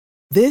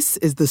This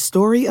is the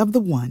story of the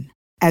one.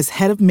 As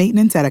head of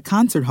maintenance at a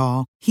concert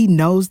hall, he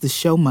knows the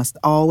show must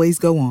always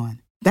go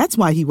on. That's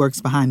why he works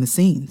behind the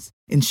scenes,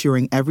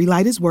 ensuring every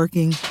light is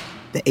working,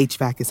 the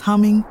HVAC is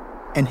humming,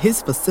 and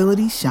his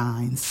facility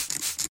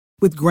shines.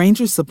 With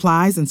Grainger's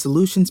supplies and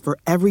solutions for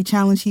every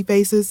challenge he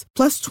faces,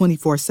 plus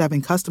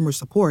 24/7 customer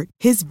support,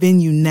 his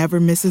venue never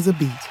misses a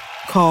beat.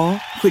 Call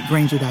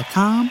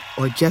quickgrainger.com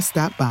or just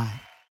stop by.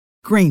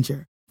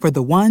 Grainger, for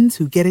the ones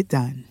who get it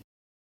done.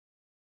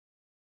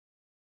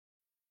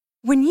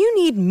 When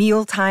you need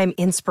mealtime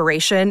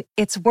inspiration,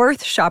 it's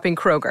worth shopping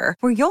Kroger,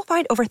 where you'll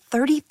find over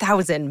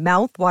 30,000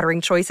 mouth-watering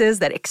choices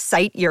that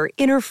excite your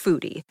inner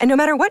foodie. And no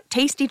matter what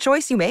tasty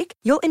choice you make,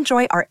 you'll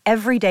enjoy our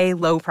everyday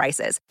low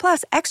prices,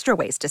 plus extra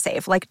ways to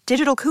save, like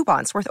digital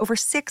coupons worth over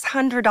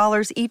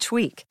 $600 each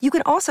week. You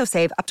can also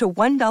save up to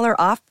 $1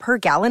 off per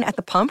gallon at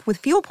the pump with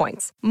fuel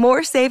points.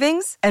 More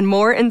savings and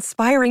more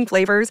inspiring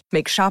flavors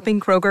make shopping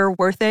Kroger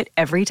worth it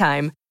every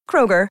time.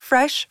 Kroger,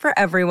 fresh for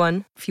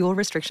everyone. Fuel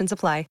restrictions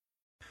apply.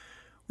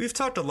 We've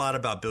talked a lot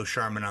about Bill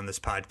Sharman on this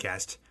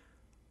podcast.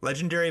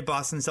 Legendary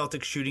Boston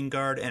Celtics shooting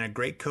guard and a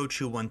great coach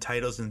who won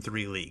titles in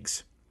 3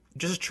 leagues.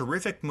 Just a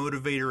terrific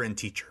motivator and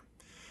teacher.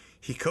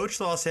 He coached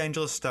the Los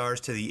Angeles Stars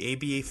to the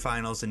ABA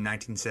Finals in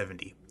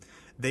 1970.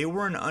 They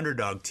were an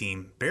underdog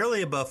team,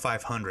 barely above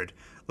 500,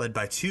 led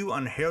by 2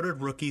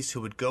 unheralded rookies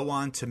who would go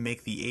on to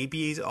make the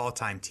ABA's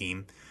all-time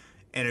team,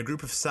 and a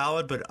group of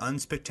solid but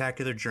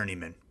unspectacular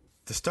journeymen.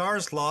 The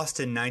Stars lost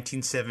in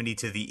 1970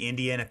 to the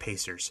Indiana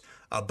Pacers,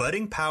 a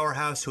budding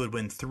powerhouse who would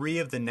win 3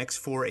 of the next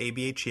 4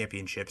 ABA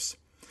championships,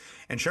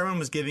 and Sharman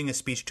was giving a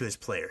speech to his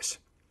players.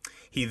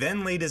 He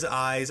then laid his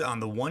eyes on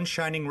the one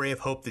shining ray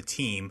of hope the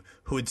team,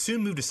 who would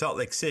soon move to Salt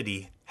Lake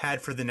City,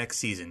 had for the next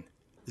season.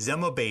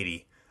 Zelmo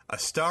Beatty, a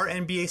star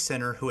NBA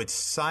center who had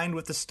signed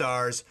with the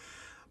Stars,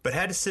 but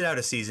had to sit out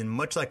a season,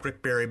 much like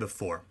Rick Barry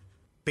before.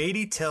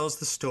 Beatty tells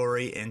the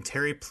story in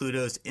Terry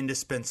Pluto's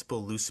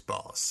indispensable Loose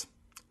Balls.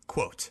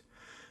 Quote,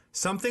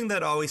 "Something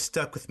that always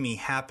stuck with me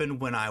happened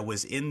when I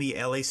was in the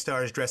LA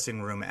Stars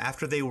dressing room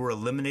after they were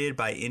eliminated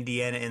by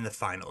Indiana in the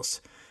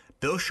finals.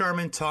 Bill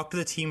Sharman talked to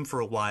the team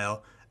for a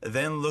while,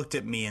 then looked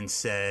at me and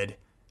said,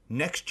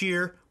 'Next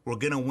year, we're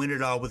going to win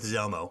it all with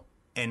Zelmo.'"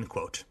 End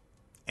quote.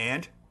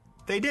 And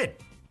they did.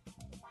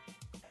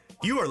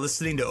 You are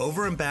listening to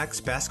Over and Back's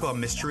Basketball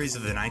Mysteries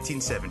of the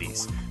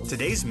 1970s.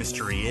 Today's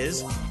mystery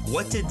is,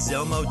 what did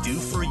Zelmo do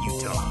for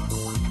Utah?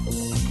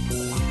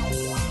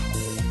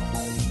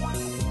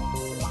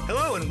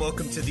 Hello and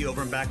welcome to the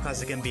Over and Back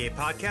Classic NBA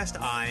podcast.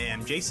 I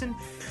am Jason.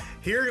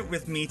 Here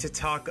with me to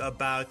talk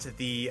about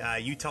the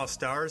Utah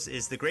Stars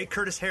is the great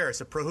Curtis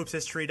Harris of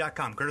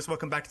ProHoopsHistory.com. Curtis,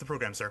 welcome back to the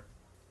program, sir.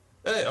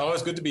 Hey,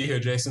 always good to be here,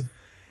 Jason.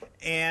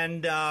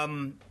 And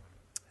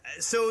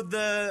so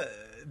the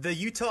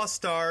Utah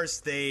Stars,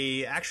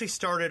 they actually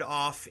started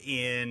off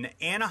in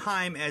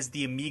Anaheim as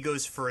the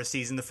Amigos for a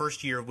season, the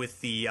first year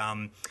with the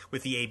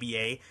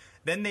ABA.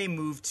 Then they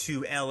moved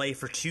to LA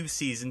for 2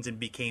 seasons and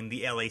became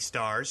the LA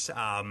Stars,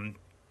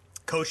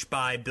 coached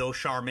by Bill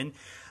Sharman.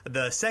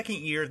 The second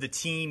year, the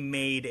team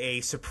made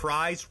a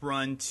surprise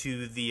run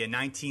to the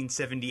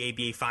 1970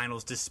 ABA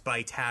Finals,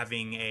 despite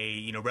having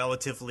a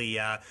relatively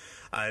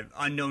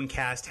unknown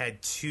cast.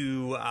 Had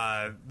 2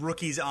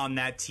 rookies on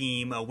that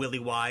team, Willie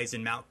Wise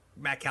and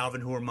Matt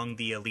Calvin, who were among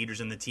the leaders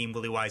in the team.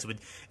 Willie Wise would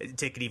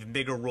take an even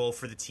bigger role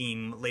for the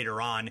team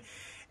later on,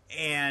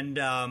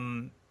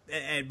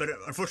 but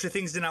unfortunately,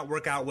 things did not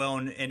work out well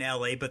in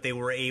LA, but they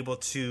were able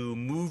to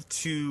move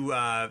to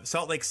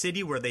Salt Lake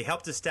City, where they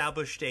helped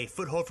establish a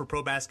foothold for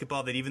pro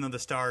basketball that, even though the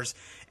Stars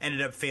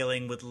ended up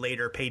failing, would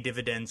later pay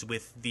dividends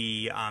with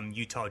the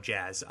Utah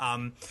Jazz.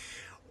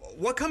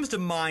 What comes to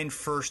mind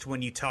first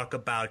when you talk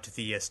about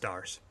the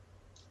Stars?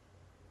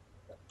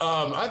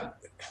 I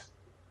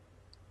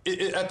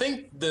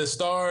think the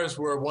Stars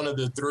were one of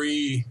the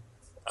 3,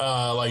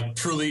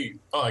 truly,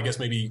 I guess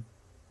maybe,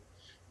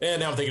 and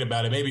now I'm thinking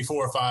about it, maybe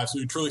 4 or 5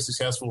 truly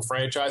successful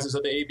franchises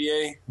of the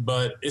ABA.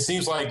 But it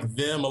seems like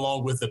them,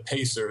 along with the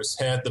Pacers,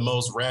 had the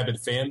most rabid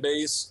fan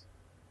base.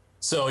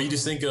 So you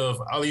just think of,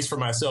 at least for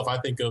myself, I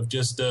think of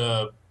just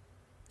the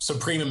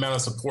supreme amount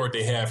of support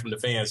they had from the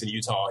fans in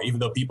Utah, even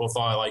though people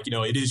thought,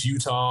 it is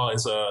Utah.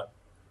 It's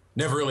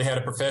never really had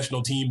a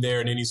professional team there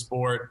in any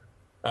sport.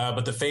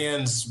 But the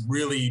fans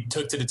really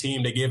took to the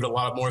team. They gave it a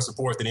lot more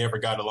support than they ever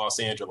got in Los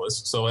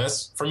Angeles. So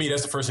for me,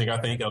 that's the first thing I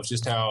think of,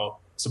 just how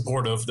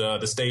supportive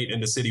the state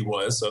and the city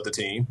was of the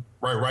team,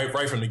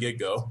 right from the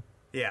get-go.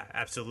 Yeah,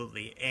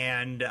 absolutely.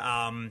 And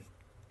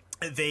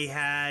they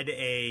had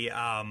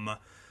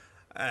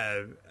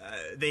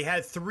they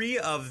had 3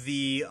 of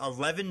the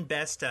 11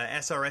 best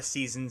SRS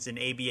seasons in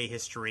ABA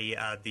history.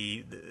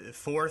 The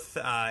 4th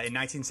in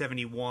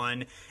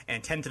 1971,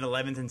 and 10th and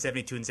 11th in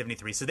 72 and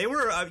 73. So they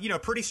were a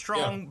pretty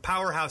strong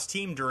powerhouse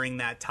team during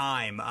that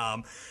time.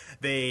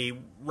 They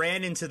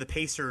ran into the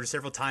Pacers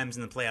several times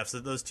in the playoffs. So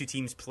those 2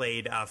 teams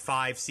played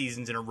 5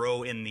 seasons in a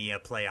row in the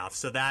playoffs.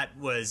 So that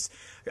was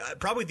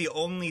probably the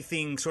only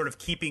thing sort of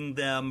keeping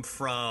them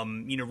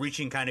from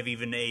reaching kind of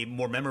even a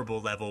more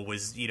memorable level,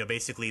 was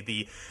basically the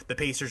the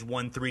Pacers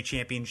won 3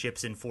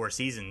 championships in 4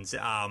 seasons.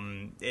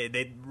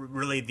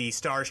 The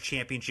Stars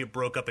championship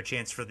broke up a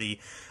chance for the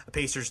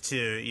Pacers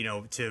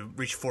to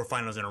reach 4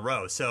 finals in a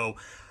row. So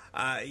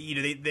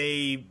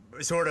they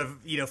sort of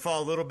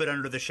fall a little bit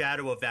under the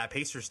shadow of that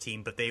Pacers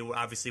team, but they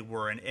obviously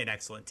were an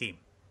excellent team.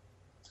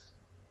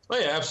 Oh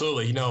yeah,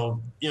 absolutely.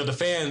 The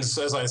fans,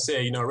 as I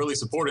say, really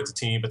supported the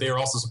team, but they were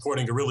also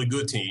supporting a really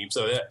good team,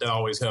 so that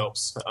always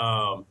helps.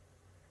 And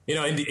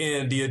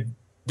the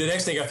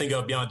next thing I think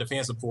of beyond the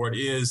fan support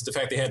is the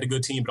fact they had the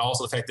good team, but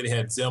also the fact that they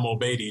had Zelmo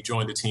Beatty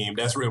join the team.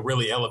 That's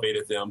really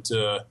elevated them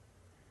to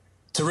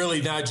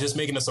really not just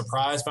making a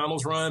surprise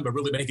finals run, but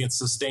really making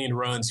sustained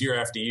runs year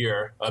after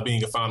year,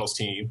 being a finals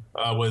team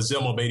was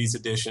Zelmo Beatty's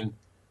addition.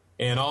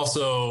 And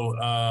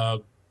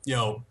also,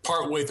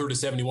 partway through the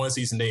 71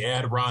 season, they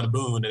add Ron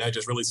Boone, and that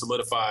just really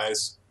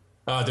solidifies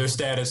their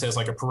status as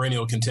like a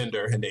perennial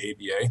contender in the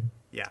ABA.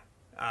 Yeah.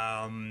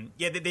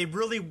 They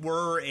really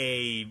were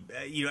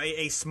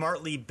a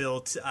smartly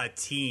built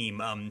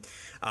team.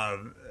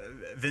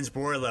 Vince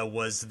Borla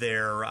was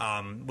their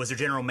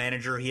general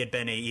manager. He had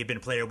been a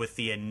player with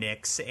the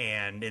Knicks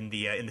and in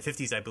the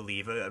 50s, I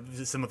believe,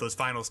 some of those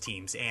finals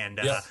teams, and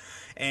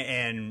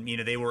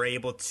they were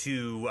able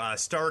to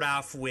start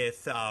off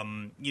with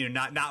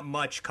not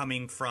much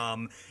coming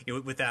from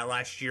with that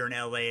last year in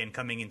LA and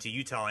coming into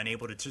Utah, and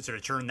able to sort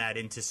of turn that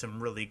into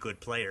some really good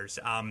players.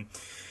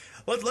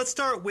 Let's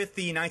start with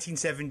the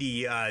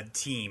 1970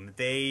 team.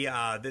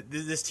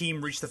 This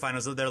team reached the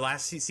finals of their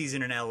last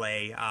season in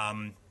LA.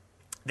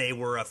 They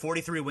were a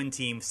 43-win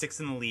team, 6th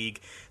in the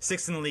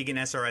league in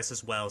SRS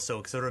as well,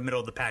 so sort of middle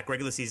of the pack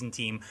regular season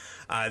team.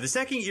 The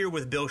second year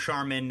with Bill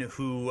Sharman,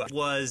 who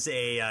was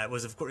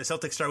of course a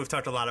Celtic star. We've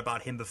talked a lot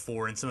about him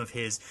before and some of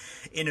his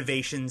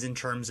innovations in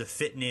terms of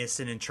fitness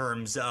and in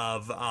terms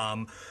of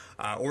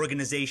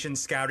organization,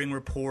 scouting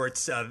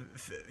reports,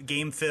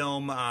 game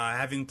film,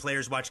 having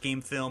players watch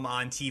game film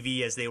on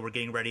TV as they were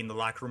getting ready in the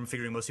locker room,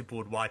 figuring most people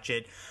would watch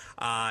it,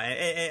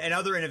 and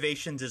other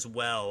innovations as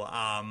well.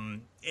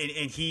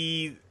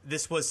 He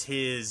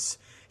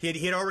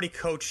had already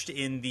coached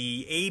in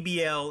the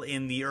ABL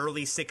in the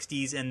early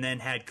 60s, and then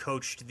had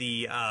coached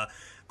the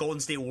Golden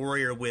State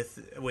Warrior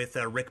with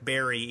Rick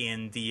Barry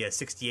in the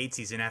 68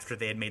 season after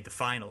they had made the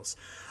finals.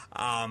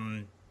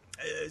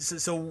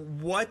 So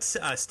what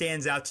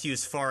stands out to you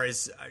as far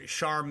as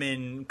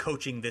Sharman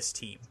coaching this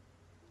team?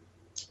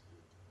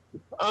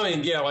 I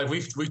mean, yeah, like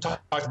we've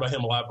talked about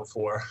him a lot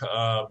before,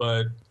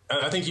 but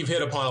I think you've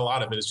hit upon a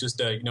lot of it. It's just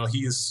that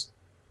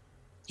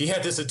he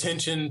had this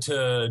attention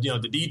to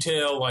the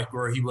detail, like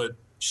where he would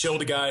show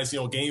the guys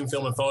game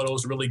film and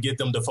photos, really get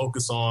them to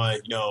focus on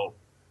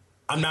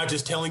I'm not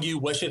just telling you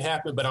what should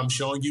happen, but I'm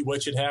showing you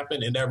what should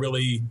happen, and that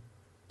really.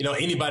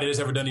 Anybody that's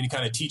ever done any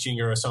kind of teaching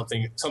or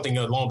something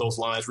along those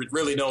lines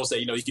really knows that,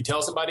 you can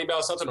tell somebody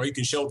about something or you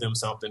can show them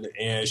something,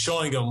 and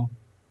showing them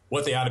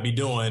what they ought to be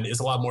doing is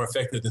a lot more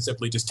effective than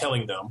simply just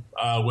telling them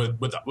with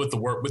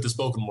the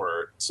spoken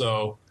word.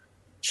 So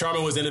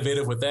Sharman was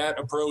innovative with that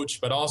approach,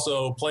 but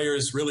also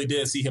players really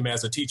did see him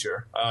as a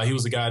teacher. He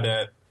was a guy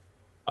that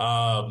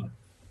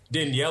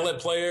didn't yell at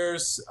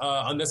players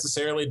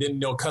unnecessarily,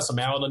 didn't cuss them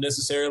out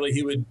unnecessarily.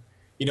 He would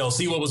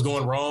see what was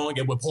going wrong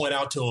and would point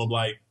out to them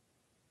like,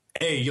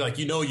 hey, you're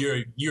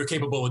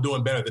capable of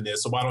doing better than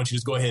this, so why don't you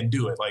just go ahead and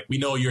do it? Like, we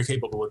know you're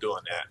capable of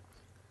doing that.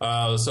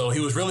 So he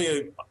was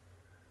really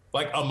a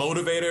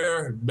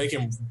motivator,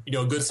 making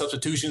good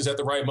substitutions at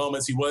the right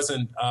moments. He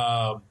wasn't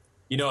a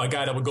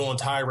guy that would go on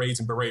tirades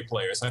and berate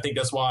players. And I think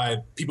that's why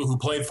people who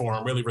played for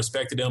him really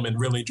respected him and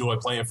really enjoyed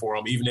playing for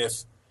him, even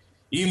if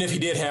he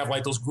did have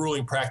like those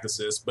grueling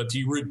practices. But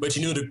you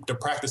knew the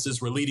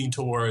practices were leading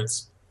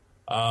towards.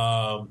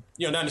 Not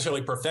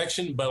necessarily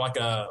perfection, but like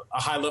a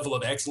high level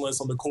of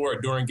excellence on the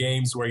court during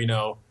games where,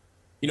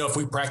 if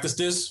we practice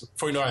this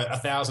for,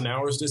 1,000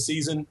 hours this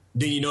season,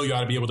 then you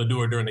ought to be able to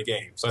do it during the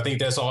game. So I think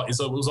that's all. It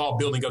was all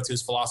building up to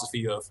his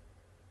philosophy of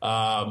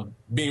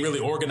being really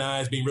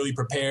organized, being really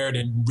prepared,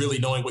 and really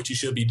knowing what you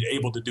should be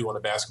able to do on a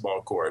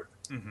basketball court.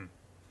 Mm-hmm.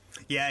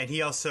 Yeah, and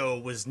he also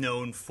was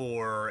known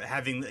for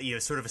having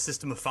sort of a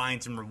system of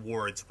fines and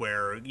rewards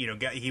where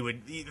he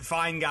would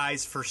fine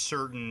guys for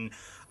certain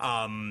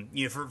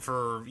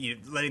for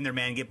letting their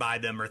man get by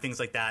them or things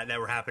like that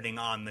were happening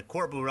on the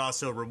court, but would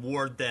also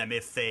reward them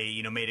if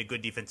they made a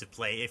good defensive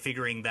play,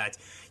 figuring that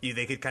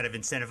they could kind of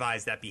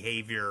incentivize that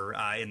behavior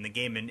in the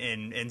game.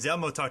 And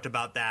Zelmo talked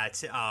about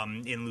that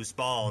in Loose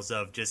Balls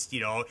of just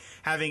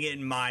having it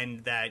in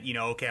mind that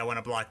okay, I want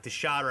to block the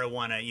shot, or I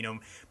want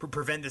to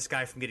prevent this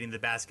guy from getting to the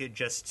basket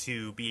just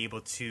to be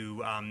able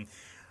to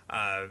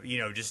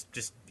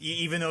just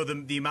even though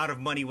the amount of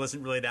money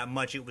wasn't really that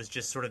much, it was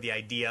just sort of the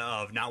idea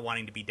of not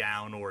wanting to be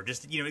down, or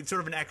just it's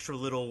sort of an extra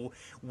little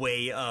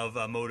way of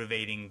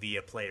motivating the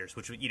players,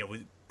 which was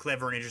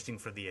clever and interesting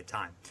for the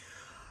time.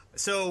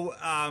 So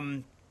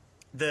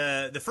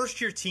The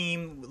first-year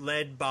team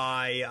led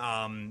by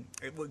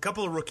a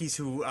couple of rookies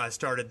who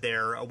started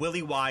there.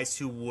 Willie Wise,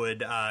 who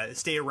would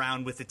stay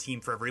around with the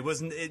team forever. He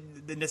wasn't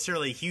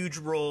necessarily a huge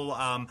role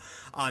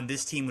on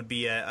this team, would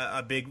be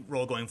a big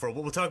role going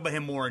forward. We'll talk about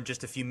him more in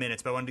just a few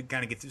minutes, but I wanted to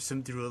kind of get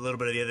through a little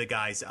bit of the other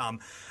guys.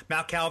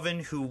 Mal Calvin,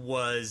 who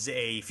was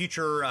a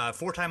future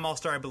four-time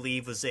All-Star, I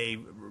believe, was a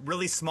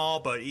really small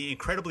but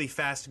incredibly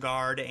fast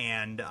guard,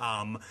 and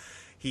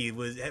he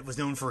was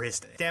known for his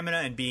stamina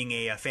and being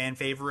a fan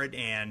favorite,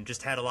 and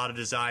just had a lot of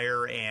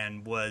desire,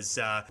 and was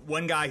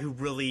one guy who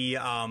really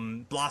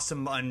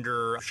blossomed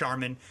under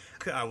Sharman.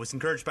 Was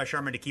encouraged by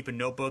Sharman to keep a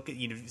notebook,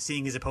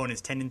 seeing his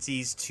opponent's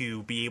tendencies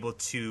to be able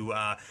to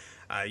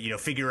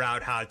figure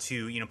out how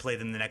to play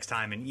them the next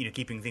time, and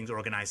keeping things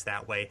organized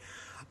that way.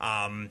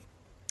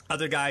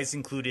 Other guys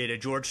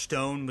included George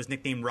Stone, was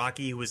nicknamed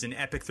Rocky, who was an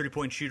epic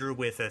three-point shooter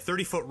with a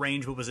 30-foot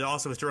range, but was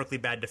also a historically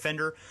bad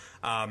defender.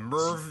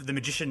 Merv the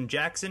Magician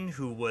Jackson,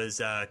 who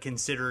was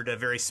considered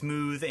very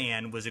smooth,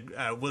 and was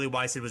Willie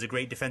Wise said was a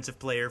great defensive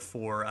player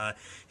for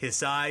his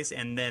size.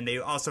 And then they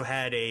also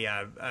had a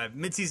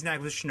midseason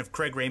acquisition of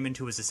Craig Raymond,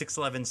 who was a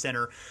 6'11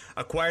 center,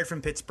 acquired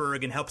from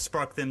Pittsburgh, and helped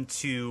spark them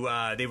to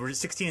they were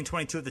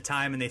 16-22 at the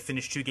time, and they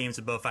finished 2 games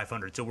above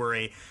 500. So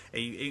we're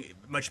a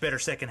much better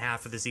second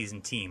half of the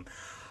season team.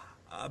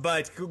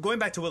 But going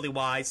back to Willie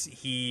Wise,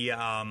 he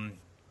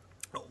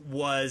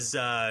was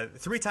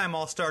three-time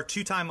All-Star,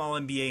 two-time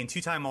All-NBA, and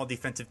two-time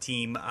All-Defensive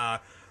Team.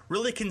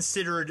 Really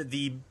considered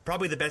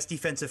probably the best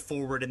defensive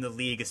forward in the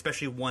league,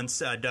 especially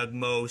once Doug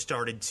Moe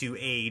started to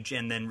age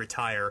and then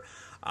retire.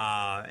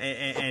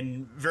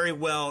 And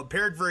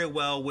paired very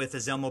well with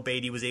Zelmo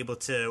Beatty, was able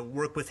to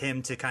work with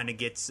him to kind of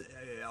get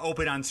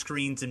open on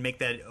screens and make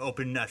that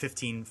open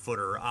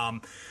 15-footer.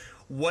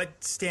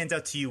 What stands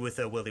out to you with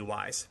Willie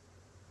Wise?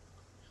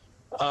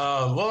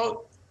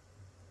 Well,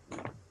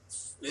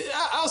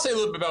 I'll say a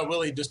little bit about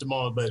Willie in just a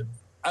moment, but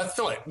I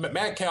feel like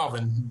Matt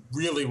Calvin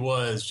really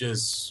was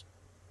just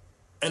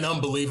an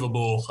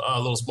unbelievable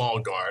little small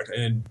guard.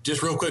 And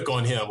just real quick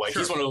on him, like,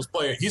 sure, he's one of those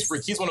players.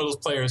 He's one of those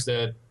players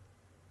that,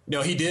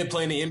 he did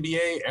play in the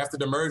NBA after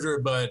the merger,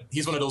 but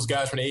he's one of those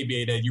guys from the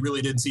ABA that you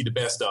really didn't see the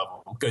best of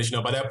him, because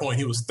by that point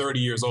he was 30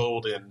 years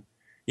old and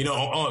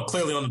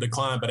clearly on the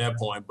decline by that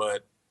point,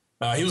 but.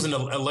 He was an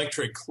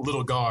electric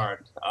little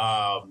guard.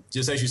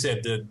 Just as you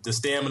said, the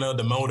stamina,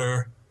 the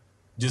motor,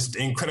 just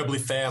incredibly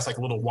fast, like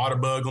a little water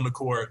bug on the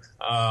court.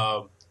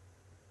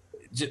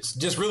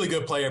 Just really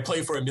good player.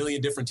 Played for a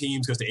million different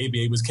teams because the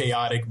ABA was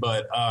chaotic,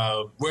 but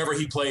wherever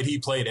he played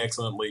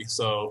excellently.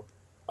 So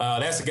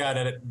that's a guy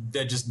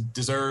that just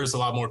deserves a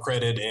lot more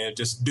credit and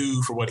just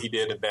due for what he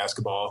did in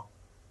basketball.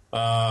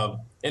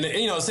 And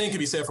the same can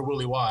be said for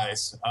Willie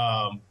Wise.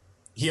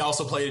 He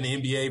also played in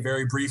the NBA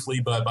very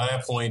briefly, but by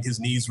that point, his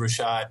knees were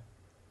shot.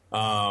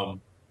 And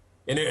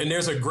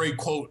there's a great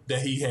quote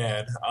that he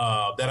had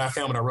that I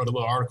found when I wrote a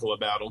little article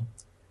about him.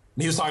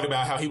 And he was talking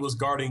about how he was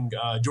guarding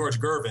George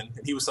Gervin.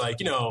 And he was like,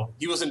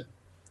 he wasn't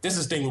 – this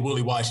is the thing with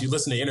Willie Wise. You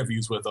listen to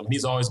interviews with him, and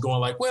he's always going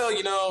like,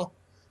 well,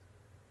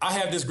 I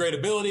have this great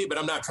ability, but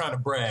I'm not trying to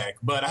brag.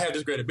 But I have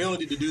this great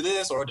ability to do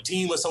this, or the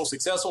team was so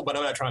successful, but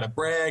I'm not trying to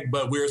brag,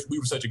 but we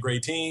were such a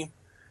great team.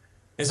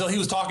 And so he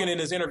was talking in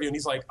his interview, and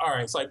he's like, all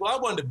right, it's like, well, I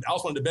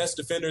was one of the best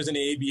defenders in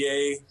the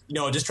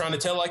ABA, just trying to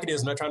tell like it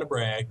is. I'm not trying to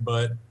brag,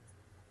 but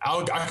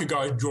I could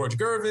guard George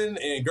Gervin,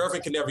 and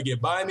Gervin could never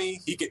get by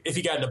me. If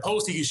he got in the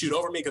post, he could shoot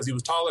over me because he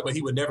was taller, but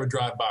he would never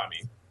drive by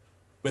me.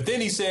 But then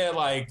he said,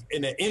 like,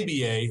 in the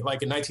NBA,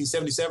 like in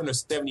 1977 or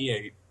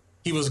 78,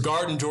 he was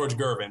guarding George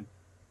Gervin,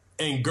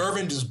 and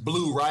Gervin just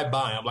blew right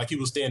by him like he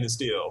was standing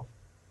still.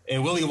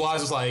 And Willie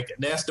Wise was like,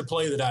 that's the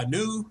play that I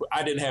knew.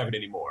 I didn't have it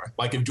anymore.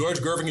 Like, if George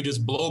Gervin could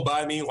just blow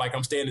by me like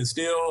I'm standing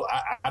still,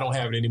 I don't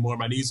have it anymore.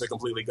 My knees are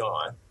completely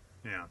gone.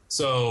 Yeah.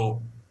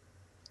 So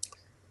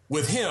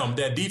with him,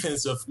 that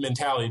defensive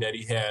mentality that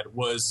he had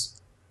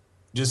was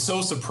just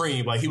so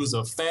supreme. Like, he was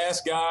a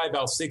fast guy,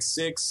 about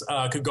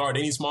 6'6", could guard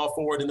any small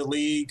forward in the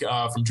league,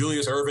 from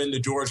Julius Erving to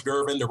George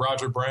Gervin to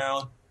Roger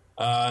Brown.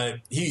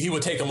 He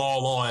would take them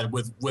all on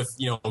with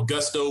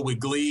gusto, with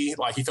glee.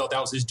 Like, he felt that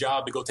was his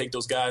job to go take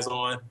those guys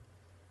on.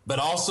 But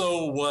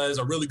also was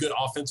a really good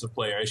offensive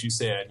player, as you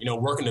said.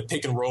 Working the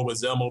pick and roll with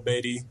Zelmo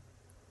Beatty,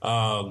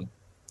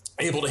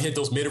 able to hit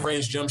those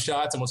mid-range jump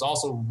shots, and was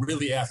also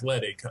really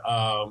athletic.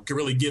 Could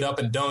really get up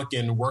and dunk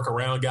and work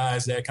around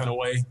guys that kind of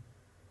way.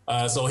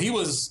 So he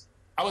was,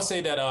 I would say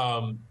that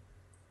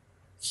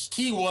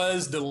he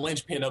was the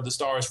linchpin of the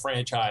Stars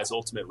franchise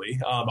ultimately.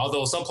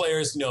 Although some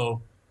players,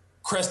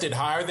 crested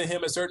higher than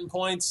him at certain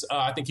points.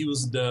 I think he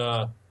was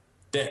the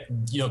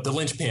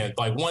linchpin.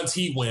 Like, once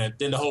he went,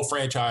 then the whole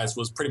franchise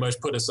was pretty much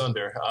put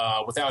asunder.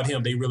 Without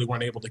him, they really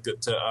weren't able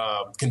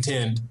to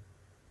contend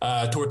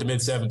toward the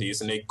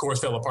mid-'70s, and they, of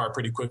course, fell apart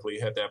pretty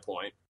quickly at that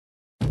point.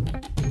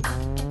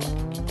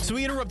 So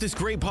we interrupt this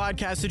great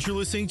podcast that you're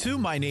listening to.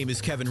 My name is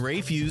Kevin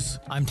Rayfuse.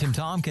 I'm Tim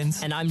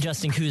Tompkins. And I'm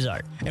Justin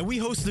Kuzart. And we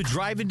host the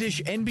Drive and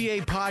Dish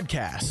NBA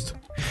podcast.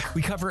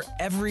 We cover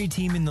every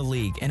team in the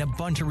league and a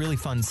bunch of really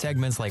fun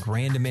segments like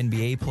Random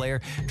NBA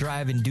Player,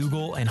 Drive and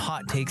Dougal, and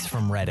Hot Takes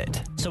from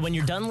Reddit. So when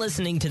you're done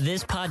listening to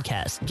this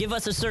podcast, give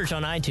us a search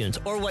on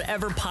iTunes or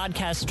whatever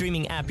podcast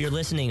streaming app you're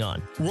listening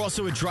on. We're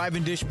also at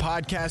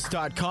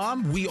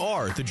driveanddishpodcast.com. We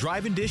are the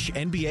Drive and Dish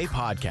NBA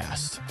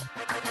podcast.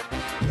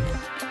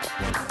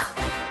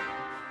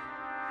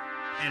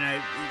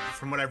 And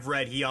from what I've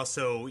read, he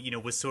also,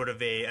 was sort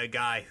of a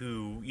guy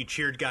who you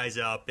cheered guys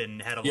up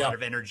and had a lot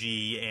of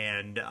energy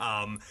and,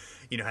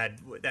 had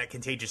that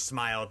contagious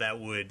smile that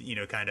would,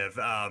 kind of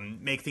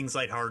make things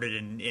lighthearted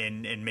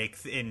and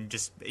make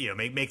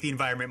the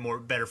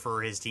environment better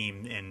for his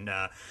team and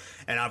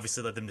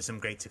obviously led them to some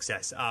great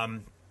success.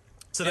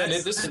 So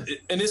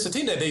it's a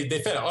team that they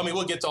fed off. I mean,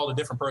 we'll get to all the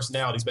different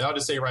personalities, but I'll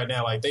just say right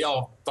now, they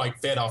all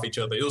fed off each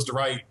other. It was the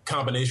right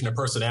combination of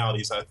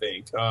personalities, I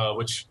think,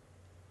 which.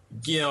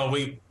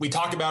 We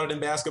talk about it in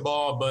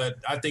basketball, but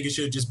I think it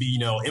should just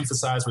be,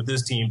 emphasized with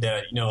this team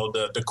that,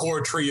 the core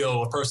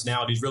trio of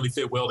personalities really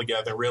fit well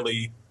together,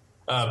 really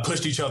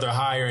pushed each other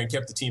higher and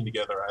kept the team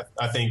together,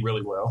 I think,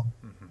 really well.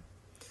 Mm-hmm.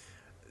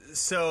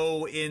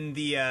 So in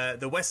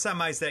the West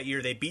Semis that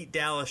year, they beat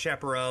Dallas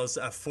Chaparrals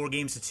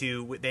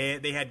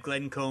 4-2. They had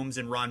Glenn Combs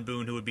and Ron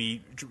Boone, who would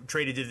be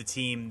traded to the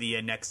team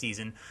the next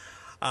season.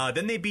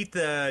 Then they beat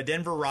the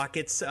Denver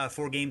Rockets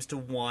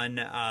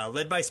 4-1,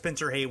 led by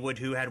Spencer Haywood,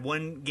 who had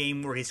one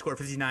game where he scored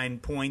 59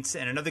 points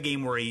and another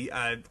game where he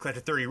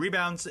collected 30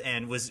 rebounds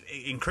and was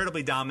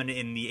incredibly dominant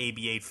in the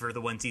ABA for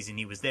the one season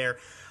he was there.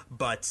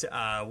 But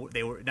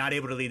they were not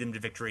able to lead them to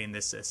victory in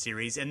this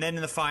series. And then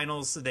in the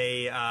finals,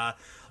 they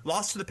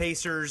lost to the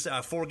Pacers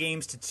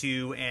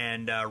 4-2,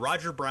 and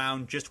Roger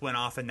Brown just went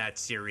off in that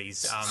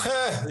series.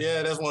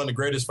 Yeah, that's one of the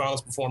greatest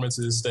finals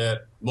performances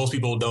that most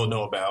people don't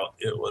know about.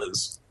 It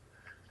was...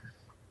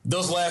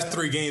 Those last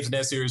 3 games in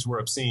that series were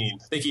obscene.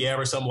 I think he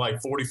averaged something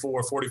like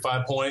 44,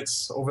 45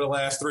 points over the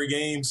last 3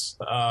 games.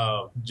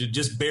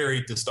 Just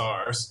buried the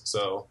Stars.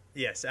 So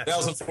yes, absolutely. That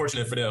was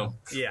unfortunate for them.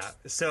 Yeah.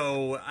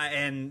 So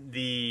and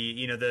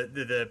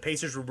the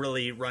Pacers were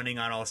really running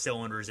on all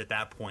cylinders at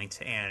that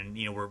point, and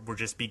we're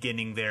just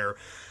beginning their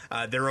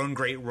own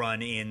great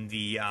run in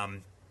the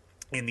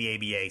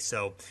ABA.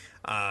 So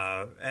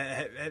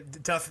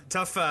tough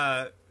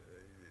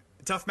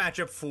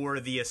matchup for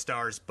the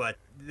Stars, but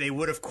they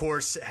would, of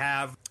course,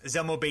 have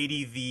Zelmo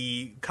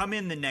Beatty come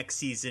in the next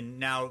season.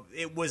 Now,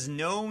 it was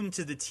known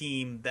to the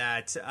team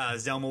that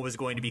Zelmo was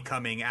going to be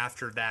coming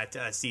after that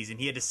season.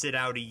 He had to sit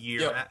out a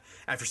year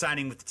after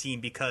signing with the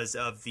team because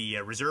of the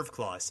reserve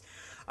clause.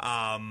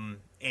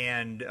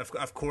 And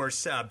of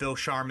course, Bill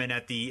Sharman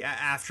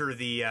after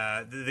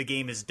the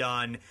game is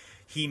done,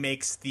 he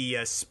makes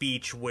the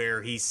speech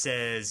where he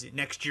says,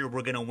 "Next year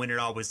we're going to win it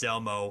all with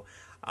Zelmo,"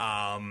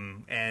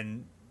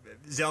 and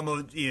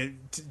Zelmo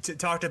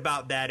talked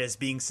about that as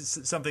being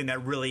something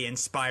that really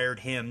inspired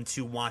him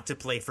to want to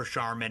play for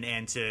Sharman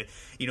and to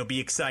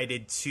be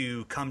excited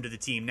to come to the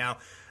team. Now,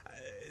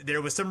 there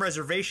was some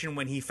reservation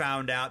when he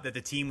found out that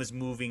the team was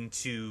moving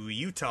to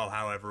Utah,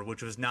 however,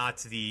 which was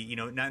not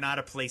not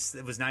a place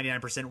that was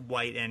 99%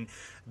 white, and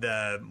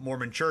the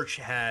Mormon Church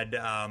had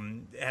a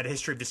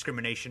history of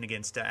discrimination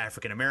against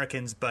African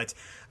Americans. But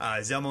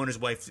Zelmo and his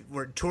wife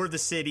toured the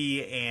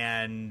city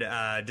and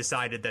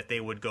decided that they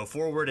would go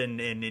forward,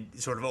 and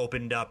it sort of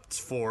opened up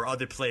for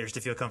other players to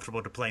feel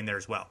comfortable to playing there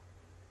as well.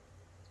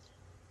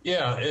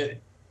 Yeah.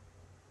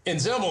 And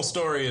Zelmo's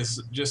story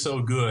is just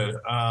so good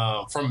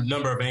from a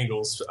number of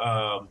angles.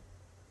 I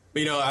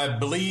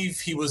believe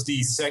he was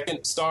the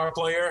second star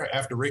player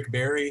after Rick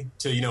Barry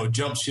to,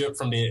 jump ship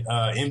from the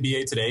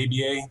NBA to the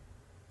ABA.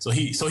 So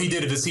he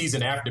did it a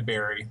season after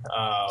Barry.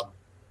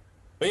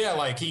 But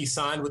yeah, he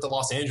signed with the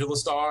Los Angeles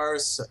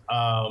Stars,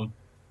 but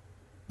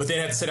then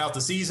had to sit out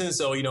the season.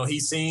 So,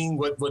 he's seeing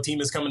what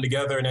team is coming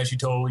together. And as you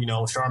told,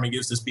 Sharman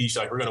gives the speech,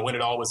 we're going to win it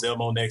all with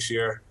Zelmo next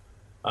year.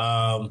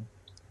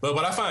 But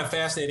what I find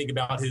fascinating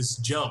about his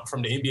jump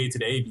from the NBA to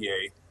the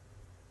ABA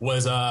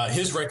was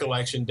his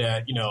recollection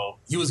that,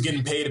 he was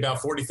getting paid about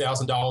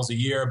 $40,000 a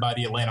year by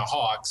the Atlanta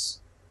Hawks.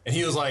 And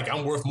he was like,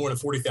 I'm worth more than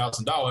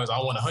 $40,000. I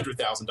want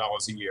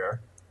 $100,000 a year.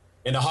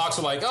 And the Hawks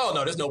were like, oh,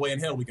 no, there's no way in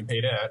hell we can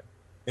pay that.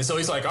 And so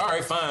he's like, all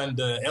right, fine.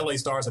 The LA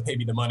Stars have paid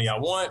me the money I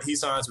want. He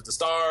signs with the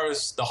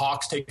Stars. The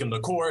Hawks take him to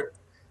court.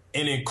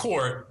 And in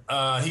court,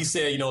 he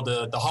said,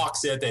 the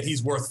Hawks said that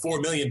he's worth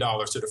 $4 million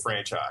to the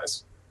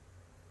franchise.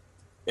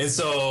 And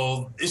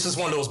so it's just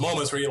one of those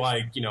moments where you're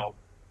like,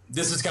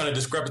 this is kind of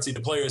discrepancy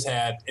the players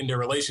had in their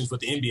relations with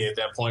the NBA at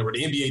that point, where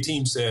the NBA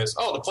team says,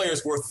 oh, the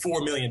player's worth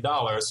 $4 million,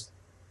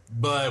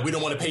 but we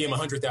don't want to pay him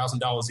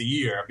 $100,000 a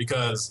year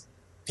because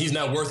he's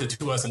not worth it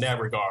to us in that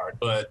regard.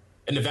 But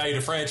in the value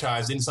of the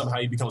franchise, then somehow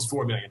he becomes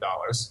 $4 million.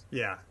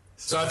 Yeah.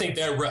 So I think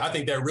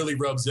that really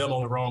rubs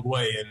Zelmo the wrong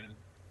way. And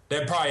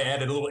that probably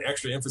added a little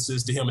extra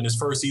emphasis to him in his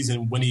first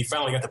season when he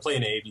finally got to play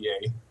in the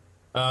ABA.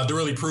 To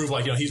really prove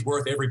he's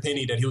worth every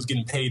penny that he was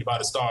getting paid by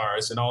the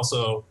Stars. And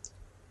also,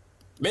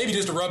 maybe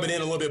just to rub it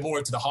in a little bit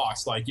more to the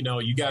Hawks, like,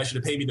 you guys should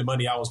have paid me the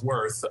money I was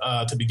worth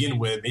to begin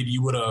with. Maybe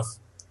you would have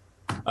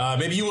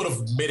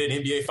made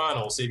an NBA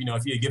Finals if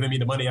you had given me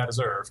the money I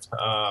deserved.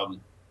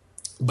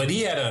 But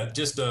he had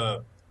just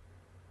a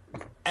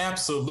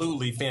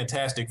absolutely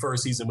fantastic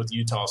first season with the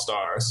Utah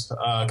Stars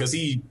because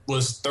he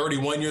was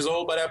 31 years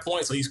old by that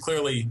point. So he's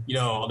clearly,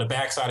 on the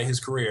backside of his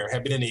career,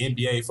 had been in the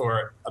NBA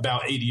for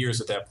about 8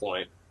 years at that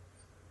point.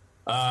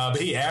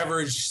 But he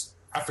averaged,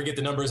 I forget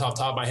the numbers off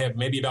the top of my head,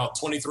 maybe about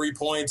 23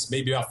 points,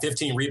 maybe about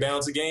 15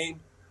 rebounds a game,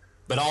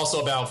 but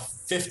also about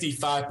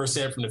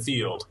 55% from the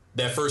field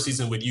that first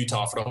season with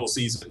Utah for the whole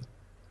season.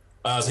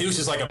 So he was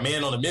just like a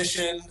man on a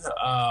mission,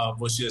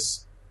 was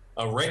just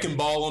a wrecking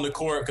ball on the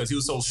court because he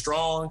was so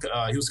strong.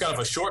 He was kind of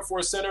a short for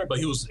a center, but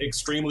he was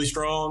extremely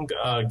strong,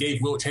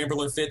 gave Wilt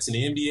Chamberlain fits in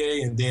the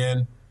NBA, and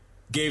then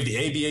gave the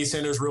ABA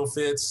centers real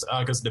fits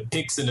because the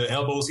picks and the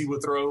elbows he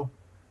would throw.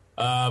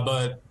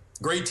 But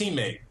great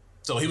teammate.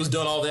 So he was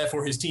doing all that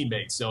for his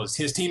teammates. So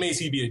his teammates,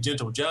 he'd be a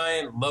gentle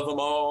giant, love them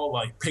all,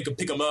 like pick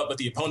them up. But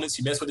the opponents,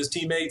 he messed with his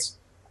teammates.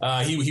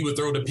 He would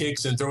throw the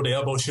picks and throw the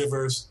elbow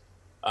shivers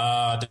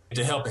to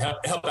help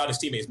out his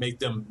teammates, make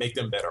them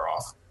better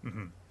off.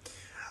 Mm-hmm.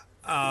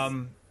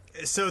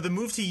 So the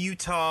move to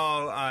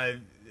Utah,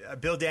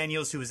 Bill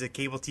Daniels, who was a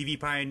cable TV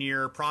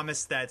pioneer,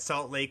 promised that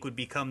Salt Lake would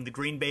become the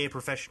Green Bay of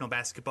professional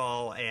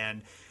basketball.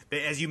 And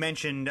as you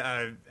mentioned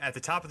at the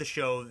top of the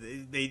show,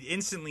 they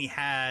instantly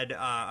had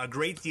a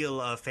great deal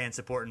of fan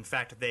support. In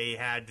fact, they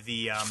had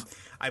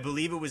I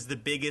believe it was the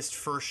biggest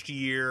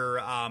first-year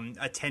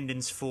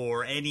attendance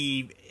for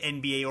any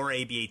NBA or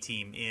ABA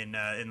team in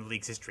the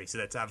league's history. So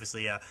that's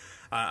obviously a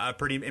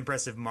pretty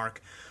impressive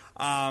mark.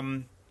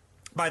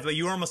 By the way,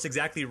 you were almost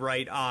exactly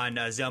right on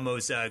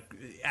Zelmo's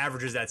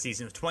averages that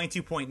season.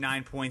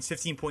 22.9 points,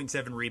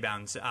 15.7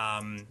 rebounds,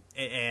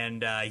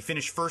 and he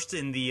finished first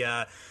in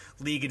the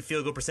league in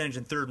field goal percentage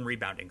and third in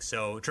rebounding.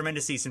 So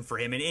tremendous season for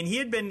him. And he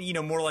had been,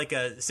 more like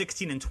a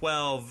 16 and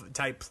 12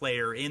 type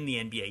player in the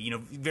NBA.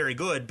 Very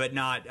good, but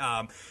not,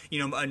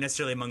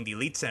 necessarily among the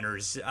elite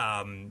centers.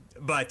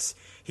 But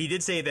he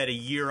did say that a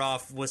year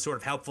off was sort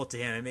of helpful to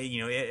him.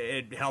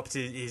 It helped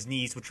his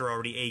knees, which are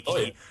already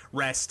achy,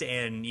 rest,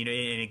 and and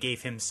it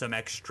gave him some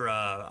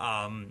extra,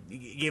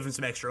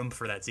 oomph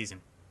for that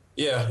season.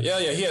 Yeah.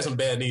 He had some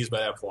bad knees by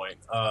that point.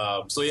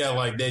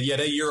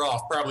 That year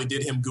off probably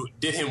did him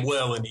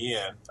well in the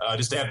end.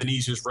 Just to have the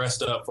knees just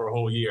rest up for a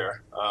whole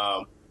year.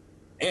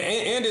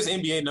 And his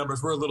NBA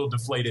numbers were a little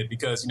deflated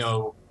because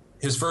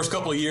his first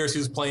couple of years he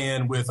was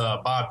playing with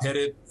Bob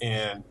Pettit,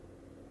 and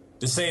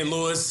the St.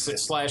 Louis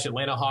 /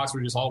 Atlanta Hawks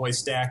were just always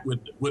stacked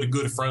with a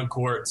good front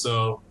court.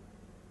 So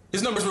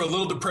his numbers were a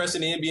little depressed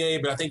in the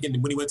NBA, but I think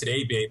when he went to the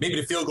ABA, maybe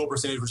the field goal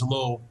percentage was a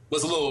little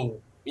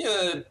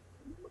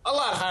a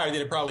lot higher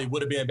than it probably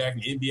would have been back in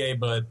the NBA.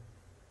 But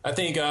I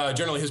think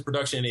generally his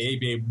production in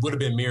the ABA would have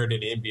been mirrored in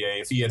the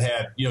NBA if he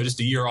had just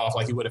a year off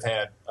like he would have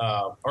had,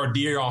 or the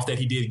year off that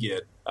he did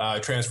get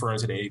transferring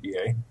to the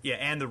ABA. Yeah,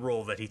 and the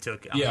role that he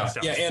took. And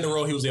the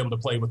role he was able to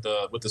play with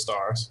the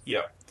Stars.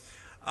 Yeah.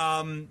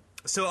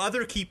 So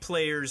other key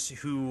players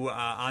who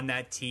on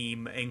that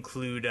team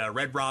include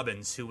Red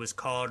Robbins, who was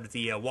called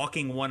the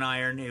walking one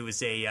iron. He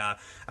was a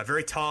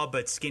very tall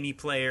but skinny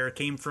player,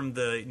 came from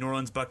the New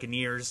Orleans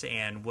Buccaneers,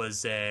 and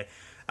was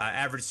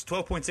averaged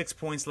 12.6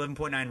 points,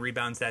 11.9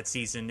 rebounds that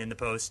season in the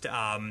post.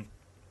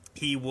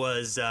 He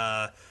was,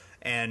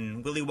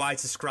 and Willie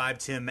Wise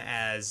described him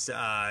as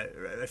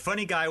a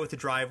funny guy with a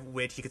drive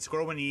wit. He could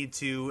score when he needed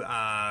to.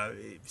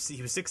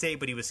 He was 6'8",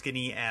 but he was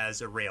skinny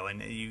as a rail,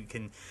 and you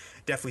can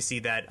definitely see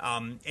that.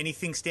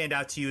 Anything stand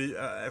out to you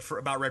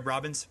about Red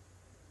Robbins?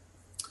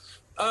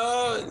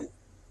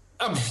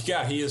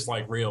 He is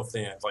like real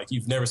thin. Like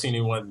you've never seen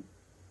anyone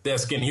that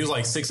skinny. He was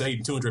like 6'8"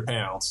 and 200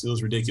 pounds. It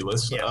was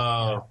ridiculous.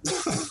 Yeah.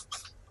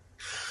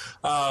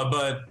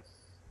 But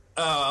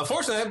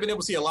unfortunately, I haven't been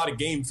able to see a lot of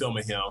game film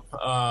of him.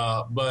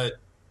 But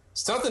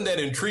something that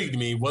intrigued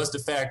me was the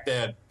fact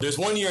that there's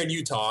one year in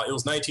Utah, it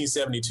was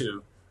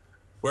 1972,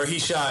 where he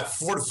shot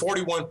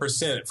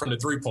 41% from the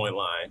three-point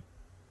line.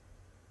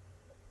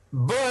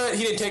 But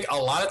he didn't take a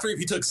lot of threes.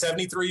 He took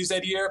 73s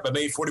that year, but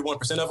made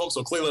 41% of them.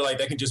 So clearly,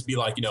 that can just be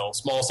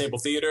small sample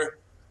theater.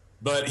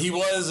 But he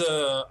was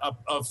a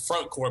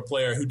front court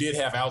player who did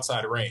have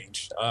outside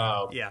range.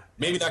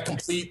 Maybe not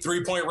complete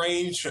 3-point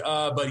range,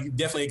 but he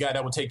definitely a guy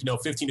that would take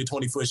 15 to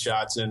 20 foot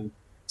shots. And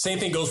same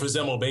thing goes for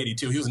Zemo Beatty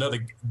too. He was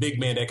another big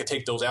man that could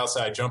take those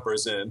outside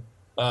jumpers and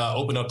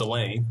open up the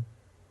lane.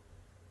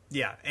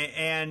 Yeah,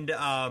 and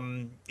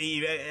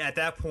at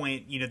that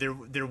point,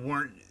 there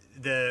weren't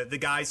the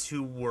guys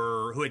who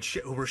were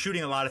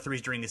shooting a lot of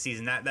threes during the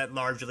season that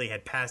largely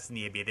had passed in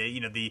the ABA.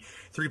 The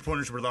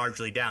 3-pointers were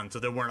largely down, so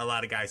there weren't a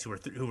lot of guys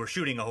who were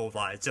shooting a whole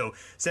lot. So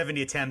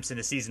 70 attempts in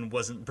a season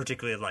wasn't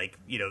particularly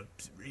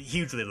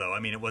hugely low. I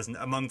mean, it wasn't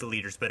among the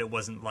leaders, but it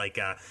wasn't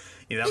that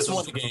was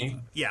one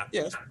game. Yeah,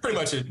 it's pretty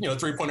much a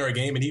 3-pointer a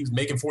game, and he was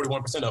making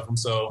 41% of them.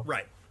 So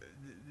right.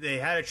 They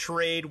had a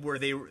trade where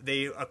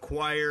they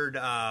acquired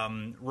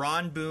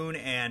Ron Boone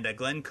and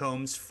Glenn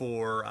Combs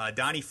for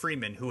Donnie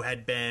Freeman, who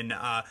had been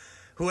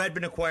who had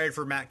been acquired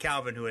for Matt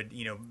Calvin, who had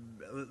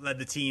led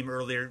the team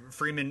earlier.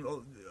 Freeman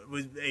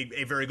was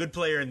a very good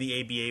player in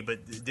the ABA,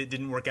 but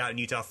didn't work out in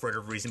Utah for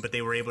whatever reason. But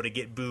they were able to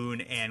get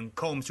Boone and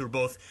Combs, who were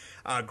both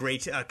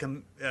great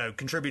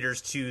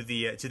contributors to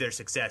their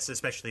success,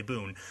 especially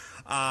Boone.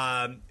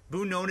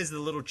 Boone, known as the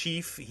Little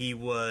Chief, he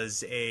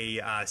was a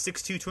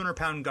 6'2",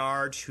 200-pound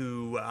guard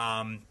who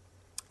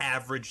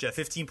averaged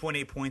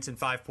 15.8 points and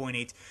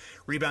 5.8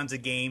 rebounds a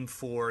game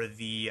for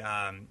the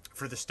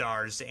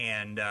Stars,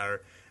 and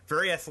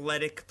very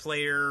athletic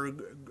player,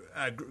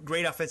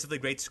 great offensively,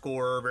 great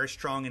scorer, very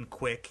strong and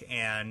quick,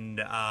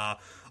 and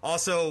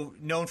also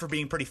known for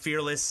being pretty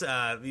fearless.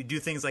 You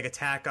do things like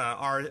attack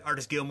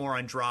Artis Gilmore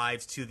on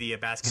drives to the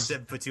basket,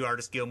 7'2"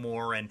 Artis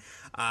Gilmore, and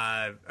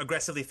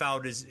aggressively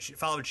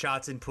followed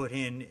shots and put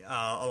in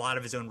a lot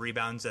of his own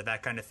rebounds,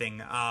 that kind of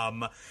thing.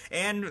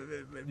 And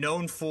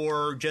known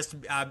for just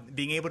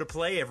being able to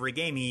play every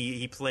game.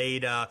 He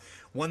played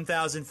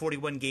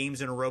 1,041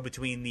 games in a row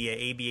between the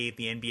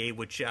ABA and the NBA,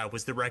 which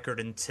was the record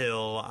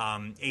until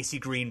AC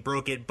Green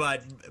broke it.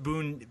 But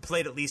Boone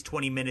played at least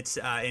 20 minutes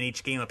in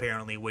each game,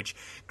 apparently, which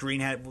Green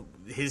had.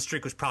 His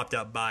streak was propped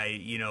up by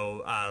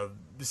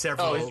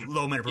several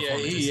low-minute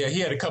performances. He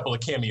had a couple of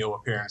cameo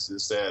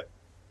appearances that,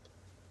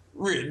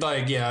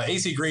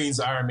 AC Green's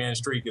Iron Man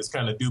streak is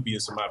kind of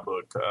dubious in my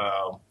book.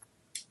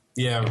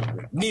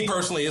 Me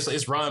personally,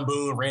 it's Ron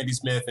Boone, Randy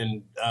Smith,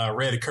 and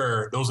Red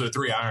Kerr. Those are the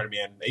three Iron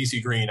Men.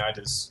 AC Green,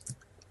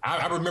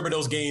 I remember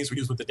those games where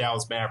he was with the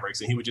Dallas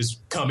Mavericks, and he would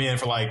just come in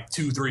for like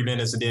 2-3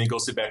 minutes and then go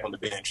sit back on the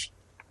bench.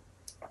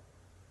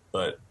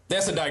 But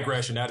that's a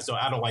digression. I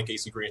don't like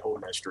AC Green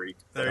holding that streak.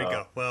 There you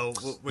go. Well,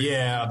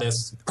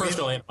 that's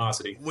personal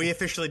animosity. We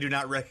officially do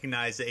not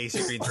recognize the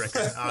AC Green's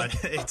record.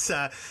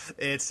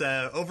 It's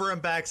over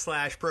and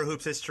 / Pro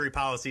Hoops history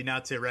policy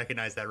not to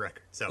recognize that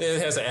record. So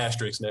it has an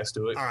asterisk next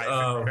to it. All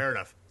right, fair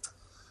enough.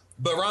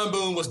 But Ron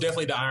Boone was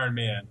definitely the Iron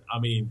Man. I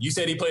mean, you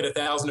said he played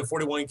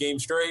 1,041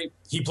 games straight.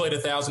 He played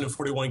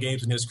 1,041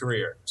 games in his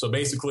career. So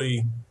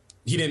basically,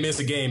 he didn't miss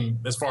a game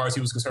as far as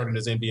he was concerned in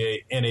his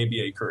NBA and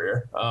ABA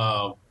career.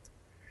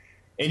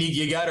 And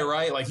you got it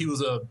right. Like, he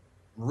was a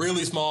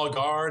really small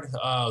guard,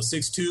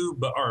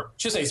 6'2", or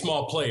should say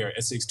small player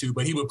at 6'2",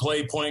 but he would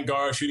play point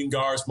guard, shooting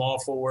guard, small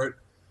forward,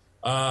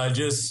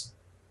 just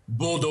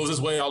bulldoze his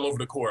way all over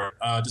the court,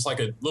 just like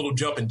a little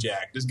jumping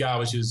jack. This guy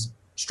was just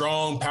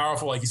strong,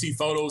 powerful. Like, you see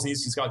photos, and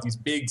he's got these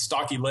big,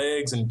 stocky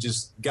legs, and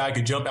just guy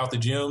could jump out the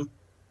gym.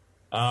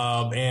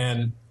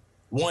 And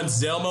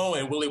once Zelmo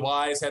and Willie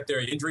Wise had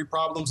their injury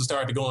problems and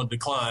started to go on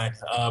decline,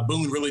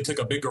 Boone really took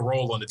a bigger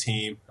role on the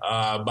team.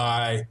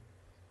 By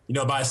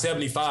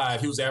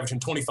 75, he was averaging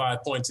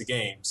 25 points a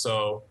game.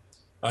 So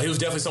he was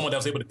definitely someone that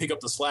was able to pick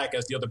up the slack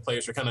as the other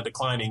players were kind of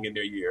declining in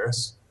their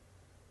years.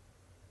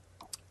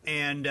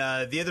 And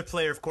the other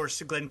player, of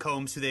course, Glenn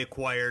Combs, who they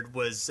acquired,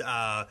 was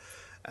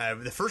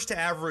the first to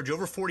average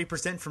over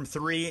 40% from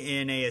three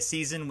in a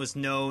season, was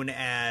known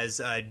as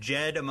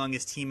Jed among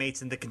his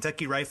teammates, and the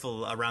Kentucky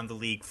Rifle around the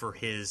league for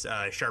his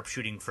sharp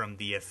shooting from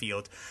the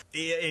field.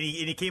 And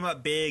he came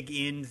up big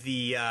in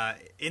the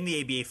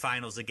ABA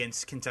finals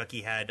against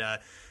Kentucky, had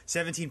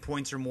 17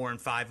 points or more in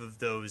 5 of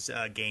those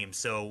games.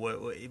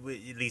 So at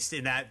least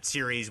in that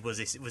series was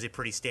a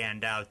pretty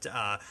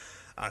standout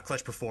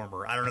clutch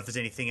performer. I don't know if there's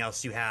anything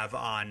else you have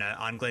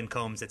on Glenn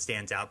Combs that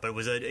stands out, but it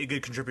was a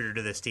good contributor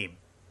to this team.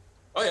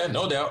 Oh, yeah,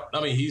 no doubt. I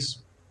mean,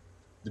 he's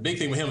the big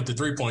thing with him with the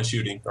three-point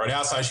shooting or the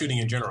outside shooting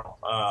in general.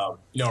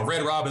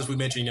 Red Robbins, we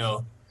mentioned,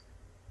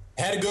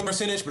 had a good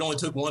percentage but only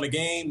took 1 a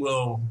game.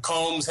 Well,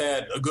 Combs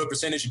had a good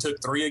percentage. He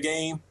took 3 a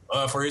game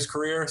for his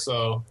career.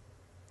 So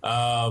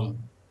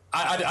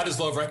I just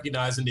love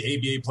recognizing the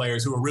ABA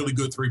players who are really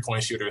good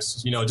three-point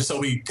shooters, just so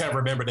we kind of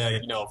remember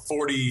that,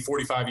 40,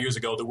 45 years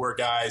ago, there were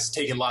guys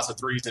taking lots of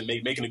threes and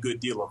making a good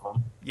deal of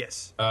them.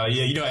 Yes.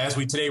 As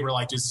today we're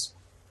like just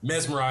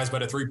mesmerized by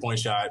the three-point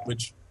shot,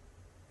 which,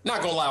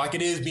 not going to lie, like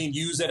it is being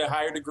used at a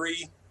higher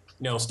degree.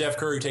 Steph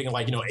Curry taking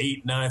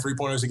 8, 9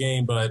 three-pointers a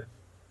game, but,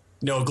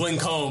 Glenn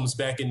Combs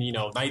back in,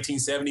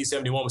 1970,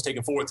 71 was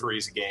taking 4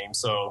 threes a game.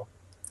 So,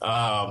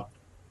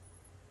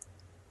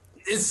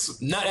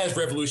 it's not as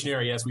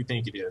revolutionary as we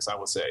think it is, I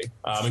would say.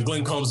 And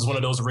Glenn Combs is one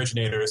of those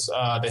originators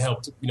that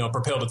helped,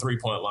 propel the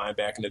three-point line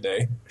back in the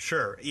day.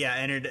 Sure, yeah,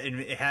 and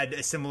it had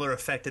a similar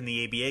effect in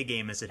the ABA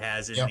game as it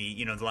has in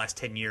the last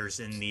 10 years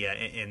in the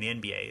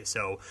NBA.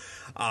 So,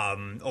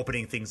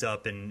 opening things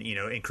up and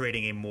and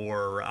creating a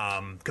more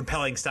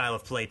compelling style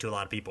of play to a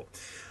lot of people.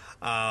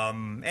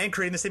 And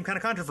creating the same kind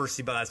of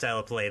controversy about that style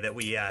of play that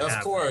we have.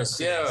 Of course,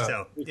 yeah.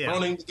 So,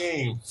 owning the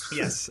game.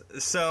 Yes.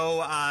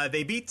 So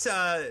they beat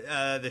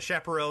the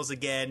Chaparrals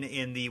again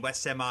in the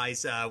West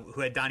semis,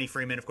 who had Donnie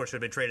Freeman, of course, who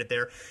had been traded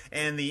there,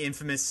 and the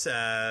infamous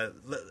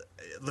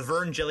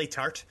Laverne Jelly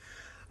Tart.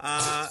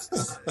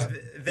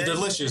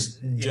 Delicious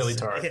jelly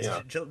tart,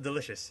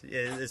 delicious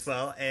as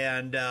well,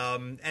 and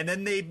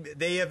then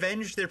they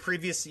avenged their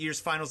previous year's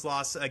finals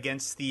loss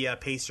against the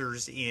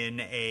Pacers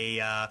in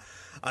a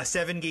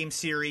 7-game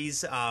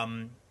series,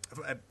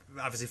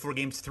 obviously 4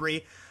 games to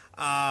 3.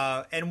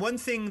 And one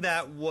thing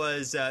that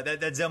was that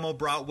Zemo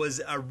brought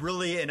was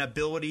really an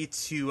ability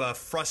to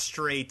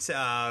frustrate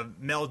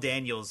Mel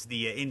Daniels,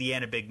 the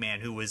Indiana big man,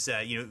 who was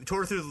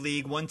toured through the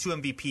league, won 2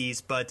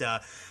 MVPs, but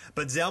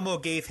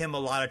Zemo gave him a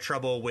lot of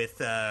trouble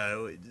with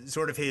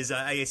sort of his,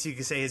 I guess you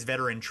could say, his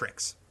veteran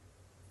tricks.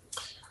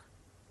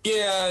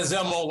 Yeah,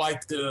 Zemo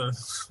liked to.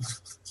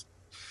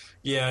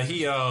 Yeah,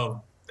 he. I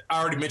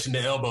already mentioned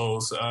the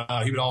elbows.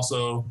 He would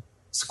also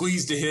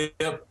squeeze the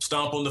hip,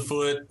 stomp on the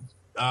foot.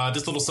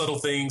 Just little subtle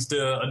things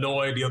to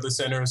annoy the other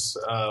centers.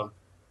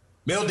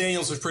 Mel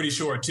Daniels was pretty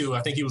short too.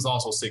 I think he was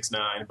also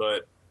 6'9".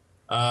 But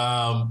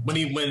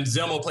when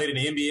Zemo played in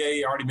the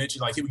NBA, I already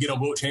mentioned like he would get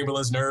on Wilt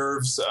Chamberlain's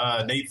nerves,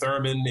 Nate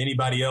Thurman,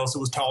 anybody else who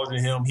was taller than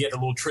him. He had the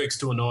little tricks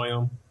to annoy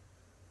him.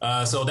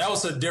 So that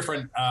was a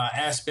different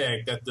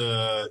aspect that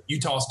the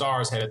Utah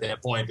Stars had at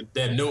that point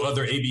that no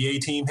other ABA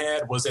team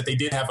had, was that they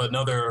did have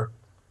another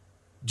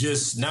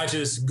not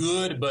just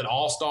good, but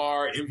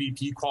all-star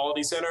MVP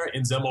quality center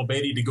in Zemo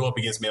Beatty to go up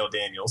against Mel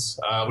Daniels,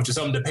 which is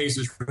something the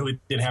Pacers really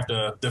didn't have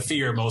to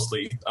fear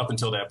mostly up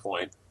until that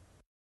point.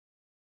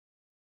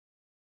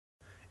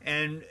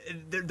 And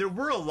there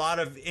were a lot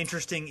of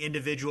interesting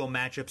individual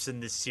matchups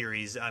in this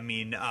series. I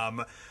mean,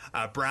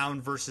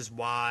 Brown versus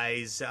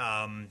Wise,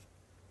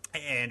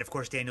 and of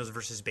course Daniels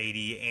versus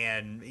Beatty,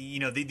 and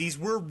these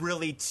were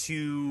really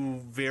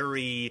two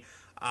very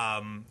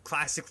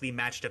classically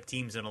matched up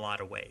teams in a lot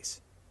of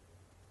ways.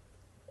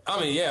 I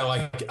mean,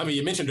 yeah,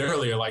 you mentioned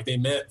earlier, like they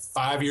met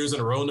 5 years in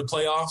a row in the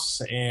playoffs,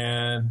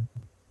 and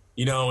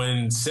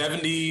in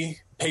 70,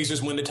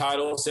 Pacers win the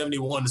title,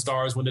 71, the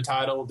Stars win the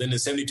title, then in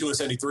 72 and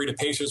 73, the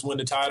Pacers win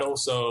the title.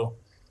 So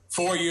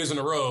 4 years in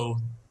a row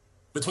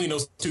between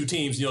those two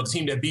teams, the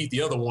team that beat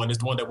the other one is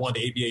the one that won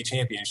the ABA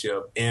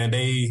championship, and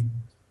they.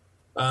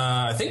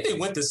 I think they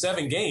went to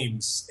 7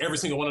 games every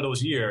single one of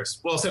those years.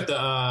 Well, except 2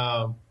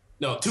 of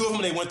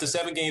them they went to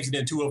 7 games, and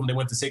then 2 of them they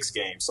went to 6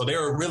 games. So they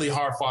were a really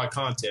hard-fought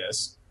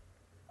contest.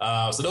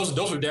 So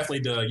those were definitely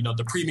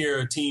the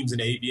premier teams in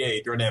the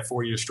ABA during that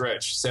 4-year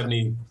stretch,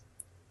 70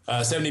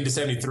 to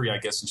 73, I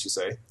guess you should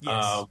say.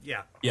 Yes.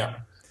 Yeah.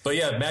 But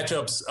yeah,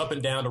 matchups up and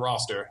down the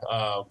roster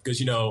because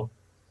the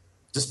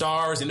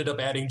Stars ended up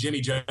adding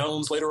Jimmy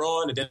Jones later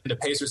on, and then the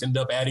Pacers ended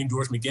up adding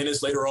George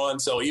McGinnis later on.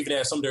 So even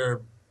as some of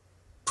their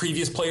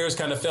previous players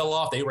kind of fell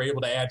off, they were able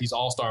to add these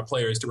all-star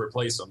players to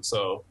replace them.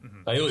 So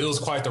it was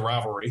quite the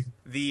rivalry.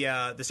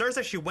 The Stars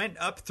actually went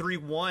up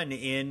 3-1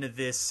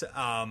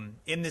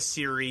 in this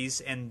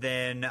series, and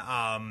then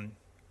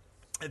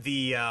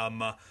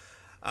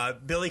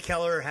Billy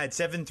Keller had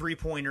 7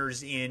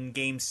 3-pointers in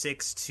Game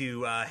 6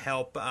 to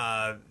help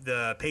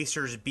the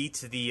Pacers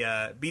beat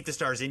the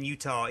Stars in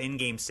Utah in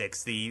Game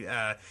 6. The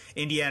help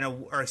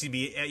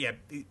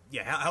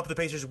the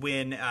Pacers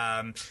win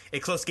a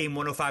close game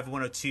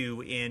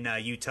 105-102 in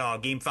Utah.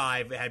 Game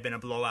 5 had been a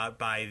blowout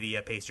by the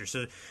Pacers.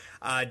 So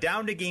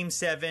down to Game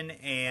 7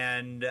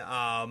 and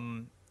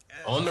on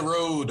the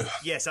road.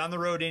 Yes, on the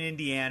road in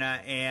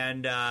Indiana,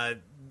 and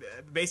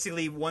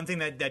basically one thing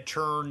that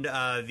turned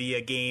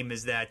the game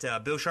is that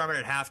Bill Sharman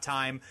at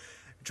halftime,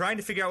 trying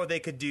to figure out what they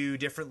could do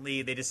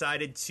differently, they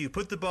decided to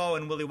put the ball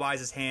in Willie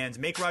Wise's hands,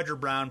 make Roger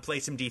Brown play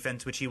some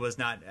defense, which he was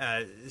not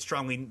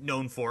strongly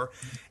known for,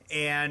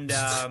 and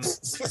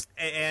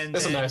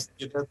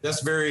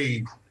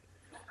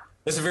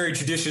that's a very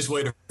judicious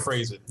way to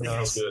phrase it. No,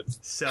 that's good.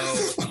 So,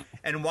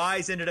 and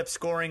Wise ended up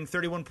scoring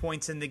 31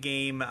 points in the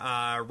game.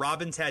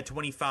 Robbins had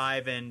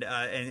 25,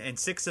 and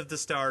 6 of the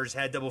Stars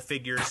had double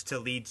figures to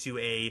lead to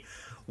a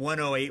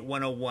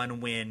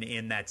 108-101 win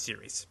in that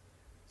series.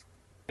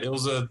 It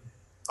was a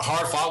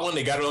hard-fought one.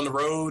 They got it on the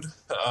road.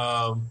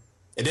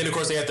 And then, of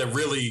course, they had to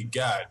really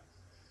I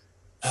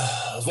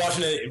was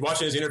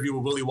watching his interview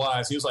with Willie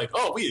Wise. He was like,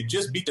 we had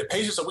just beat the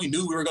Pacers, so we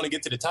knew we were going to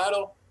get to the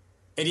title.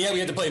 And yeah, we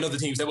had to play another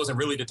teams. That wasn't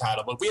really the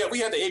title, but we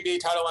had the ABA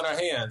title on our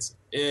hands.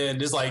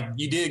 And it's like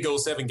you did go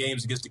 7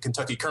 games against the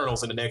Kentucky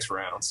Colonels in the next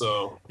round.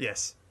 So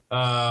yes,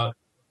 so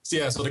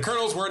the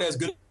Colonels weren't as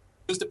good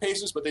as the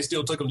Pacers, but they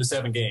still took them to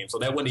 7 games. So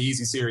that wasn't an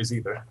easy series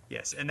either.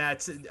 Yes, and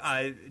that's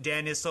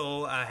Dan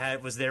Issel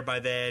was there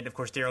by then. Of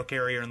course, Daryl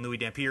Carrier and Louis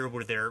Dampier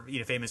were their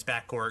famous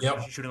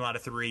backcourt, shooting a lot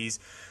of threes.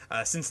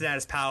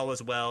 Cincinnati's Powell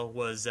as well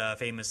was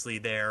famously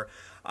there.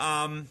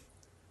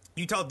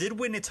 Utah did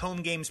win its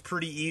home games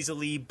pretty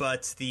easily,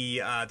 but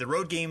the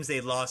road games they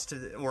lost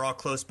were all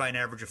close by an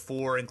average of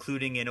 4,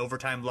 including an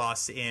overtime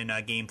loss in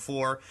Game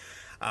 4,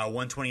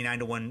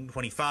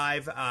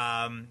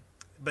 129-125.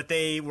 But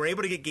they were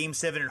able to get Game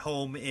 7 at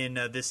home in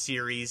this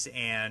series,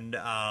 and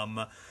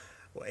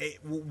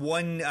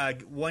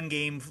one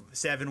Game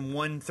 7,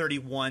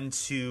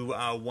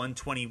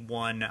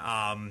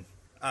 131-121.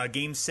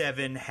 Game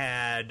 7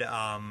 had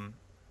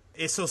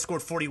Issel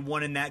scored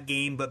 41 in that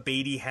game, but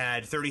Beatty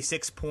had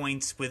 36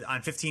 points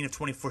on 15 of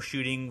 24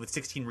 shooting with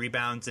 16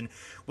 rebounds, and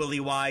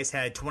Willie Wise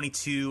had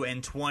 22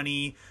 and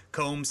 20.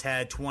 Combs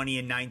had 20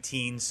 and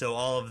 19. So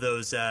all of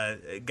those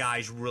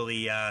guys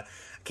really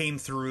came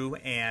through,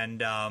 and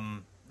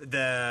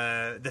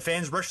the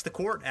fans rushed the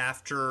court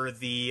after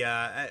the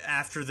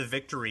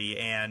victory,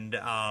 and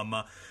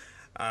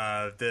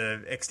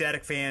The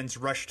ecstatic fans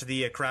rushed to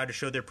the crowd to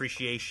show their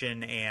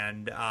appreciation,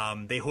 and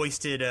they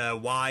hoisted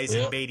Wise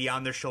and Beatty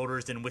on their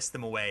shoulders and whisked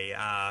them away.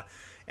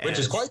 Which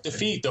is quite the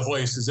feat to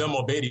hoist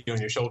Zelmo Beatty on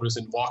your shoulders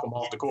and walk them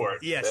off the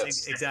court.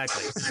 Yes,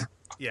 exactly.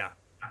 Yeah.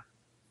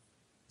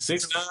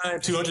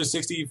 6'9",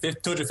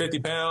 250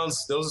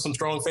 pounds. Those are some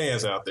strong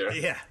fans out there.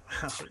 Yeah,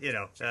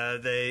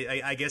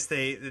 I guess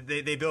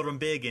they build them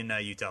big in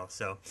Utah.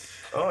 So,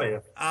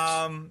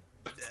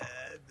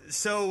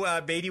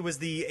 So Beatty was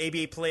the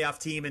ABA playoff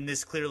team, and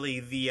this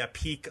clearly the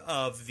peak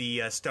of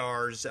the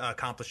Stars'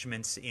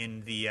 accomplishments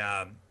in the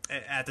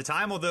at the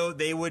time. Although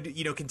they would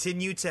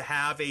continue to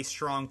have a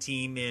strong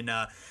team in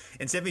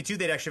 72,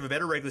 they'd actually have a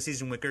better regular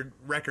season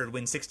record,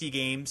 win 60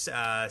 games,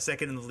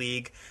 second in the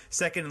league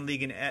in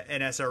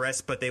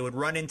SRS. But they would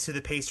run into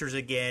the Pacers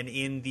again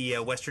in the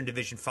Western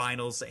Division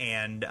Finals,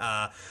 and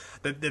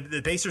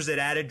the Pacers had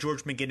added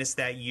George McGinnis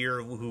that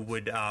year, who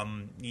would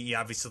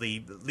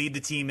obviously lead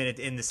the team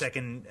in the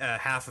second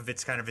half of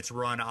its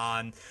run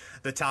on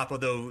the top.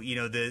 Although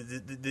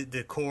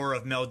the core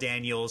of Mel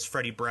Daniels,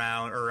 Freddie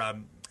Brown,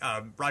 or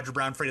Roger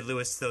Brown, Freddie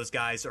Lewis, those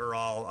guys are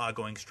all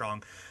going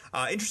strong.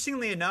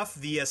 Interestingly enough,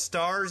 the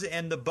Stars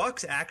and the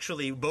Bucks,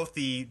 actually both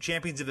the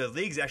champions of the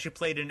leagues, actually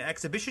played an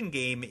exhibition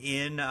game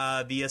in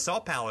the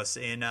Salt Palace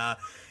in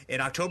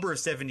October of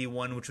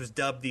 71, which was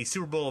dubbed the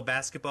Super Bowl of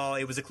basketball.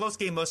 It was a close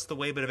game most of the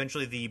way, but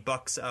eventually the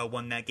Bucks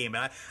won that game.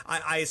 And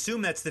I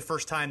assume that's the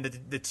first time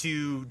that the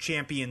two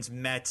champions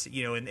met,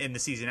 in the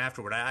season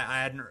afterward.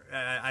 I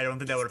don't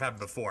think that would have happened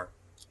before.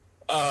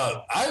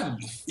 I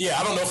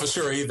don't know for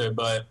sure either,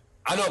 but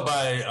I know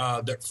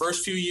by the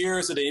first few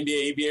years of the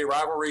NBA-ABA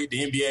rivalry,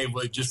 the NBA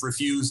would just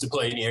refuse to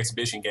play any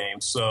exhibition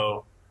games.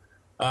 So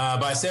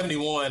by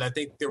 71, I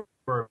think there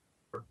were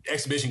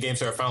exhibition games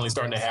that are finally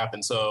starting to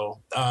happen. So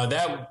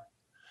that,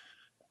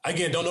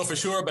 again, don't know for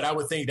sure, but I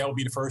would think that would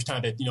be the first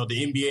time that, the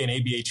NBA and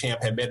ABA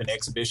champ had met an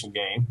exhibition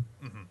game.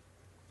 Mm-hmm.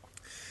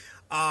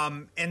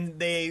 And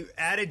they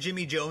added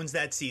Jimmy Jones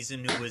that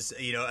season, who was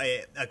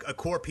a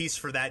core piece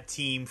for that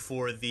team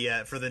for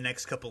the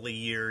next couple of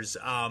years.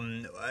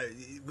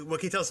 What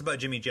can you tell us about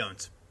Jimmy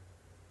Jones?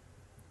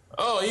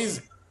 Oh, he's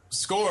a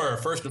scorer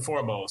first and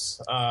foremost.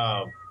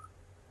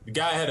 The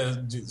guy had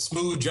a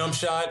smooth jump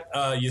shot.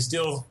 You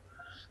still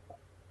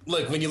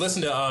look when you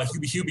listen to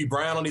Hubie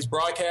Brown on these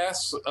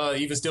broadcasts,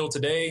 even still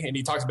today, and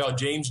he talks about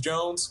James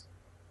Jones.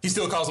 He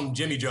still calls him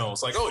Jimmy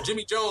Jones. Like, oh,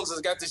 Jimmy Jones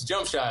has got this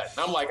jump shot. And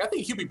I'm like, I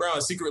think Hubie Brown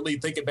is secretly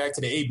thinking back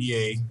to the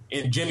ABA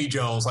and Jimmy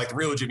Jones, like the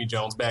real Jimmy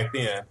Jones back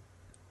then.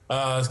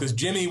 Because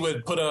Jimmy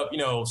would put up,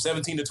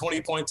 17 to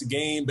 20 points a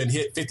game, but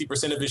hit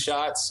 50% of his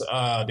shots.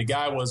 The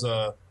guy was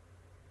a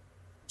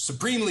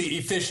supremely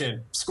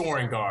efficient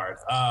scoring guard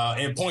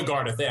and point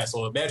guard at that.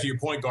 So imagine your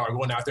point guard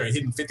going out there and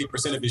hitting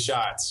 50% of his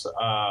shots.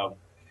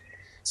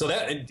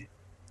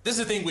 This is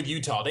the thing with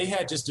Utah. They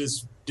had just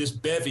this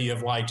bevy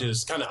of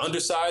just kind of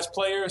undersized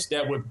players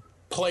that would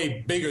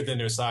play bigger than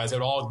their size. They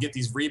would all get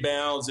these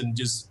rebounds and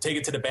just take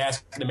it to the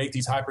basket and make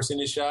these high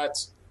percentage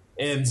shots.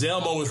 And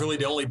Zelmo was really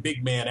the only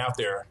big man out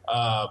there,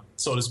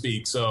 so to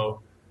speak.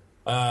 So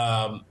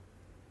I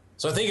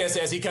think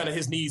as he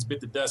his knees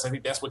bit the dust, I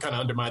think that's what kind of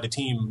undermined the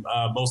team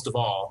most of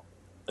all.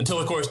 Until,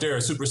 of course, they're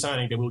a super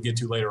signing that we'll get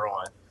to later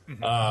on.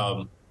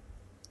 Mm-hmm.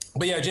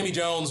 But yeah, Jimmy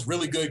Jones,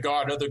 really good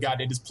guard, another guy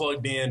that just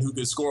plugged in who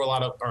could score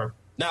not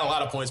a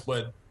lot of points,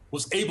 but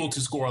was able to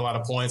score a lot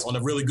of points on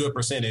a really good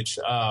percentage,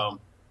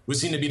 which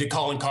seemed to be the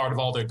calling card of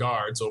all their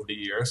guards over the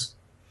years.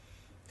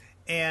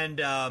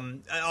 And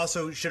I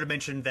also should have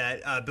mentioned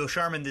that Bill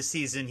Sharman this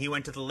season, he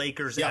went to the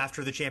Lakers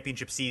after the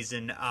championship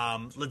season.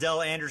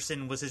 Liddell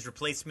Anderson was his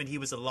replacement. He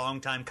was a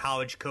longtime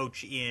college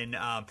coach in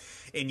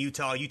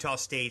Utah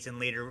State, and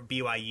later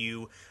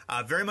BYU.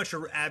 Very much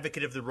an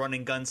advocate of the run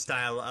and gun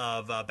style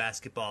of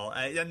basketball.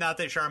 Not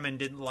that Sharman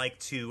didn't like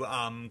to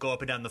go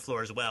up and down the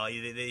floor as well.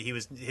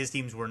 His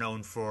teams were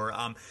known for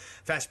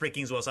fast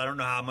breaking as well. So I don't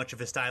know how much of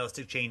a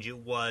stylistic change it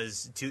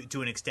was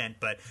to an extent,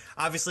 but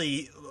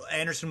obviously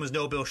Anderson was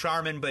no Bill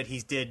Sharman. But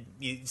the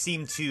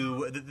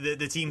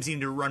team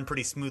seemed to run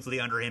pretty smoothly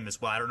under him as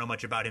well. I don't know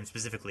much about him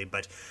specifically,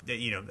 but they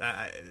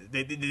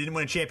didn't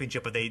win a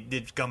championship, but they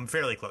did come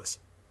fairly close.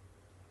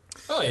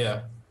 Oh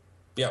yeah,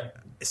 yeah.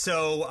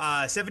 So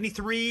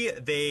 73,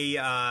 they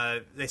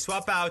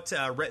swap out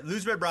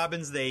lose Red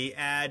Robbins. They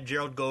add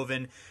Gerald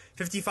Govan.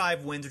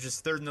 55 wins, which is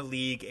third in the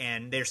league,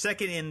 and they're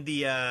second in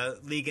the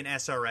league in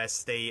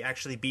SRS. They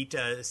actually beat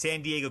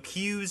San Diego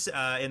Q's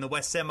in the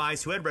West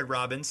semis, who had Red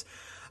Robbins.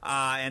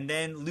 And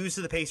then lose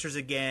to the Pacers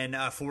again,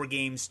 4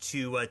 games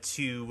to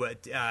 2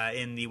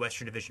 in the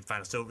Western Division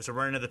Final. So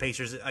run into the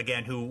Pacers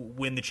again, who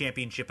win the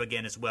championship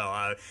again as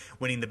well,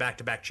 winning the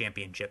back-to-back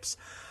championships.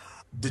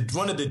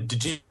 One of the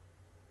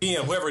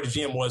GM, whoever the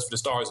GM was for the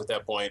Stars at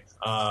that point,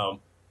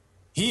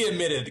 he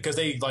admitted, because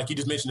they, like you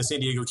just mentioned, the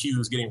San Diego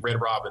Q's getting Red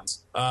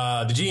Robbins.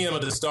 The GM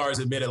of the Stars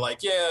admitted,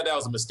 that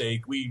was a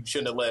mistake. We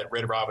shouldn't have let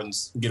Red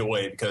Robbins get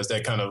away because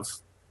that kind of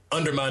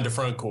undermined the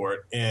front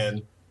court.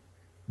 And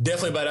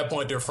definitely by that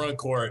point, their front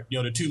court,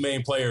 the two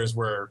main players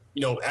were,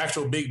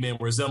 actual big men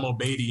were Zelmo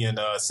Beatty and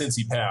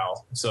Cincy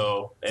Powell.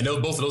 So, and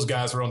both of those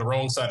guys were on the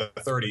wrong side of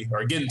 30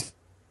 or getting to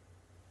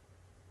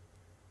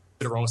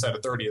the wrong side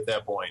of 30 at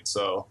that point.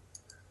 So,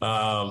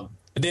 and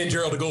then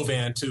Gerald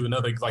Govan too,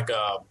 another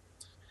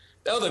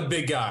other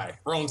big guy,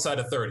 wrong side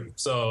of 30.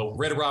 So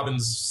Red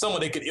Robins,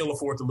 someone they could ill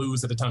afford to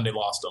lose at the time they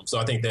lost them. So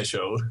I think that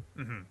showed.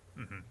 Mm-hmm.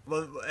 Mm-hmm.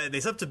 Well, they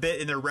slipped a bit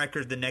in their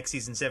record the next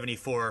season,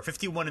 74,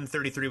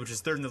 51-33, which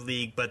is third in the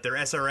league, but their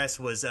SRS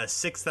was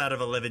 6th out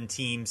of 11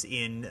 teams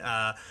in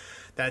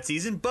that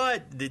season.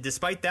 But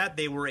despite that,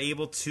 they were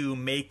able to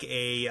make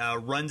a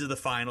run to the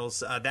finals.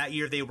 That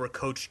year, they were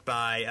coached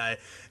by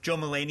Joe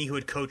Mulaney, who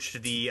had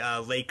coached the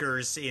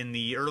Lakers in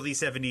the early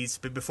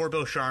 70s before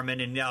Bill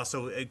Sharman, and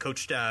also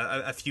coached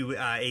a few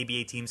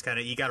ABA teams.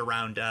 He got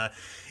around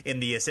in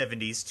the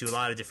 70s to a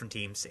lot of different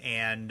teams.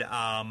 And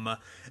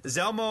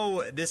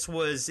Zelmo,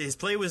 his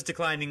play was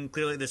declining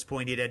clearly at this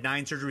point. He had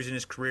 9 surgeries in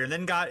his career, and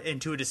then got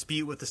into a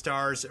dispute with the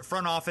Stars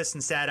front office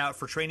and sat out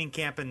for training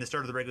camp and the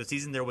start of the regular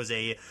season. There was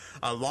a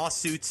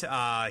lawsuit.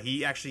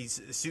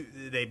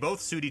 They both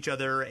sued each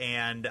other,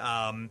 and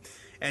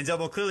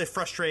Zelmo, clearly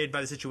frustrated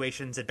by the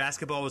situation, said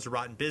basketball was a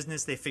rotten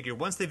business. They figured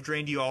once they've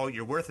drained you all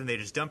your worth, and they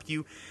just dump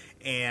you.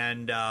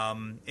 And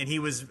he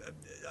was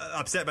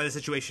upset by the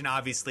situation.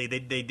 Obviously, they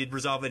did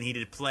resolve it, and he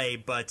did play,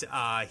 but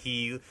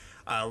he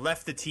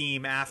left the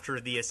team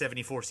after the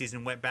 74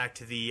 season, went back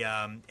to the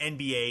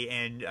NBA,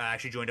 and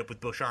actually joined up with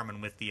Bill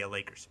Sharman with the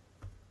Lakers.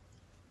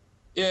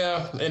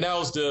 Yeah, and that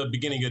was the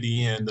beginning of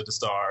the end of the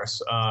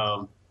Stars.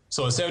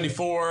 So in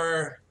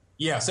 74,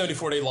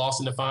 they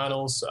lost in the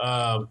finals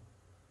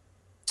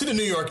to the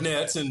New York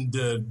Nets and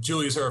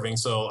Julius Erving.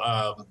 So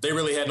they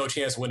really had no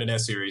chance of winning that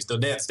series. The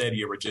Nets that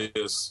year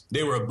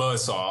they were a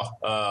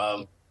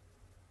buzzsaw.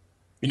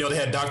 They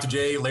had Dr.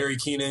 J, Larry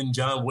Keenan,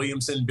 John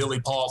Williamson, Billy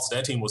Paultz.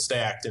 That team was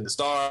stacked, and the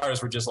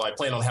Stars were just like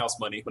playing on house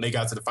money when they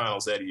got to the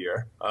finals that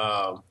year.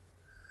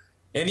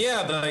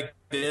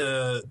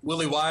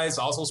 Willie Wise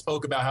also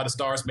spoke about how the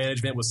Stars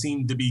management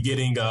seemed to be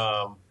getting,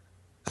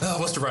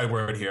 what's the right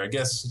word here? I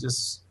guess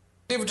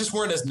they just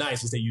weren't as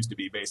nice as they used to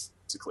be,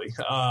 basically.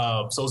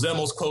 So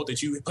Zelmo's quote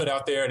that you put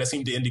out there, that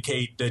seemed to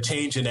indicate the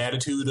change in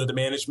attitude of the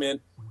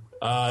management.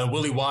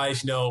 Willie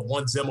Wise,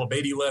 once Zelmo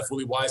Beatty left,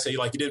 Willie Wise said,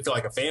 he didn't feel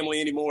like a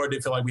family anymore.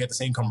 Didn't feel like we had the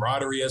same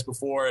camaraderie as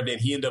before. And then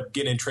he ended up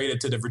getting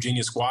traded to the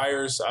Virginia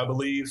Squires, I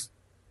believe.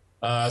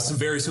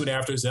 Very soon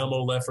after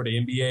Zelmo left for the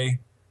NBA.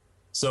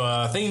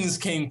 So things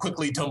came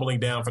quickly tumbling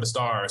down for the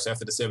Stars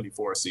after the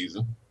 74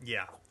 season.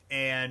 Yeah.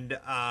 And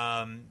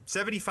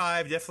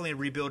 75, definitely a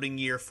rebuilding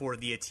year for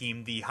the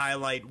team. The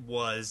highlight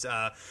was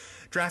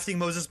drafting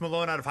Moses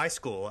Malone out of high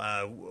school,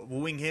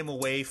 wooing him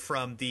away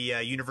from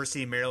the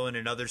University of Maryland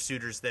and other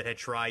suitors that had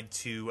tried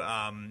to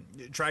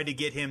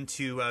get him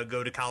to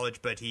go to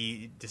college, but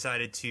he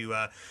decided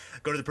to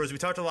go to the pros. We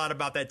talked a lot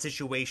about that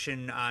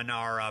situation on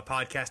our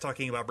podcast,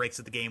 talking about Breaks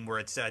of the Game, where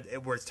it's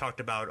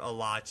talked about a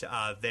lot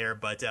there,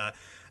 but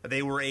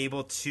they were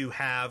able to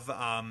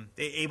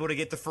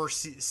get the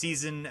first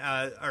season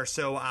or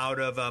so out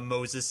of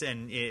Moses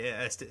and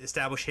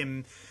establish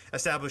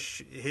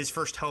his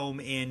first home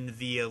in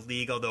the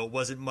league, although it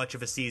wasn't much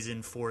of a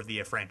season for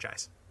the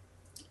franchise.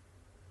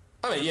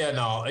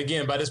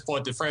 Again, by this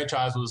point, the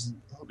franchise was,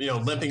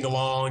 limping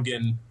along,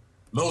 and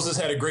Moses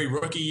had a great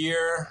rookie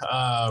year.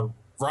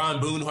 Ron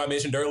Boone, who I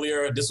mentioned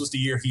earlier, this was the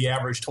year he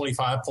averaged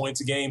 25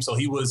 points a game, so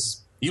he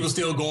was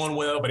still going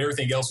well, but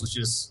everything else was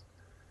just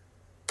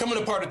coming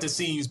apart at the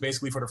seams,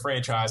 basically, for the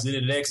franchise. And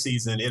then the next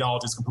season, it all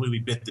just completely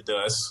bit the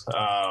dust.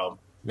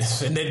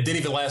 And they didn't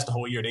even last the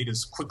whole year. They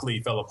just quickly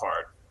fell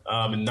apart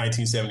in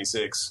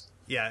 1976.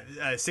 Yeah,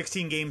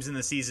 16 games in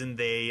the season,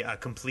 they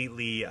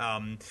completely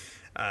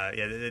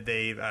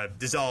they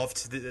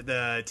dissolved.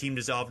 The team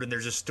dissolved, and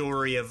there's a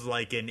story of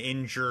an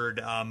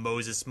injured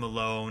Moses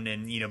Malone,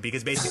 and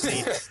because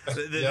basically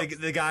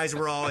the guys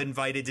were all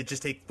invited to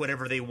just take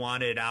whatever they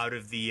wanted out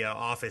of the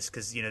office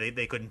because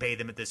they couldn't pay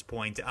them at this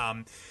point.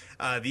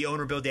 The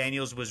owner, Bill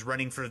Daniels, was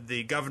running for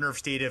the governor of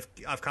state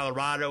of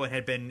Colorado and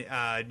had been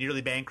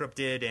nearly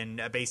bankrupted,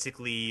 and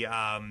basically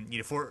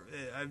for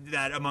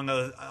that, among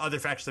other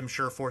factors, I'm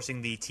sure,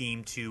 forcing the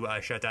team to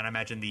shut down. I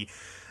imagine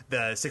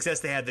the success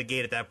they had at the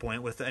gate at that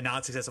point with a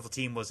not successful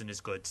team wasn't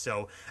as good.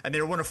 So, and they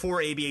were one of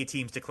 4 ABA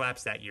teams to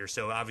collapse that year.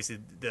 So obviously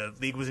the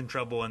league was in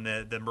trouble, and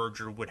the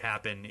merger would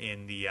happen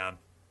in the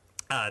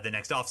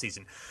next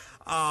offseason.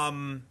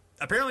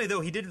 Apparently, though,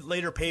 he did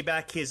later pay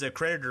back his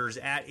creditors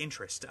at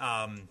interest.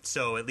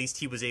 So at least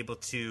he was able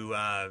to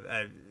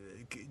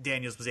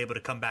Daniels was able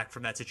to come back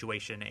from that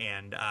situation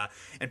and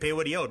pay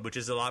what he owed, which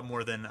is a lot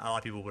more than a lot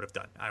of people would have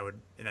done,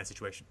 in that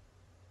situation.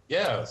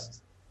 Yeah.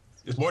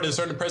 It's more than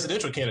certain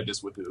presidential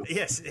candidates would do.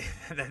 Yes,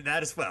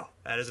 that as well.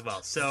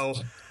 So,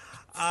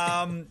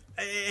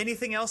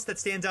 anything else that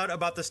stands out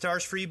about the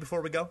Stars for you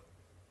before we go?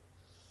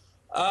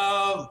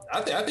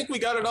 I think we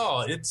got it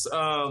all. It's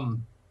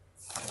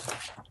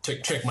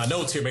check my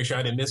notes here, make sure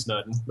I didn't miss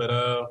nothing.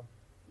 But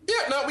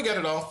we got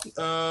it all.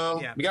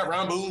 We got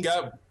Ron Boone,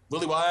 got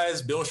Willie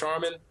Wise, Bill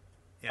Sharman.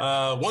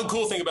 Yeah. One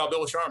cool thing about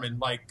Bill Sharman,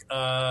 like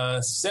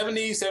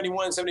 70,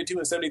 71, 72,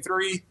 and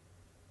 73,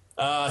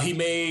 he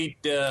made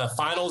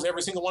finals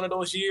every single one of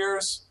those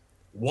years,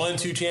 won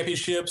 2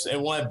 championships,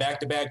 and won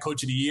back-to-back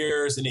Coach of the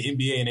Years in the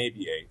NBA and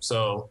ABA.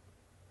 So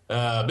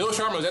Bill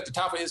Sharman was at the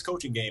top of his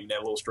coaching game in that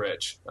little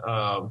stretch.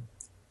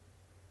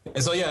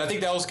 And so, I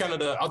think that was kind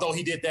of although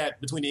he did that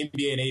between the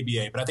NBA and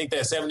ABA, but I think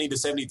that 70 to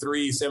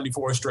 73,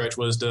 74 stretch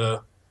was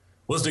the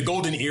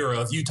golden era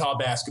of Utah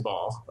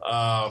basketball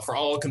for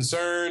all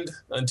concerned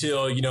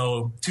until,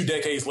 2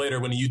 decades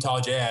later when the Utah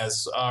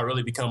Jazz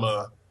really become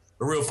a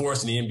real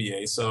force in the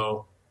NBA.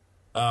 So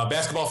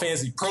basketball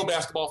fans, pro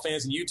basketball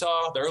fans in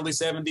Utah, the early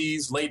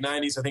 70s, late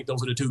 90s, I think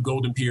those are the 2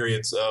 golden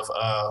periods of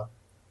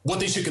what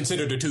they should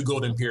consider the 2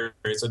 golden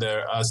periods of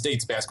their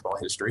state's basketball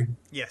history.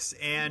 Yes,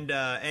 and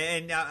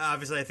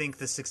obviously I think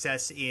the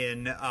success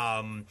in the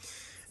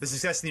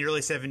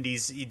early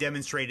 70s, he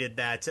demonstrated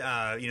that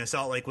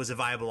Salt Lake was a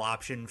viable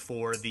option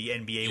for the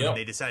NBA when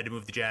they decided to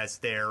move the Jazz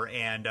there.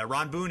 And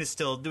Ron Boone is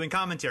still doing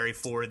commentary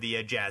for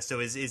the Jazz,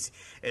 so is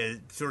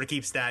sort of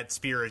keeps that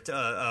spirit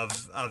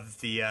of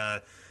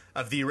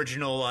the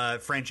original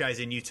franchise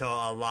in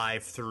Utah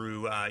alive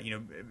through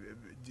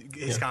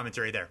his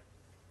commentary there.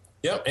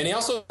 Yep, and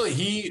last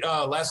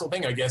little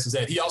thing I guess is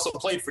that he also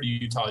played for the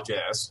Utah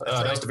Jazz.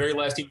 That was the very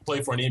last team he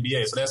played for in the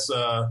NBA. So that's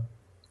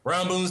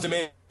Ron Boone's the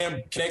man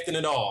connecting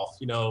it all.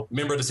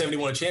 Member of the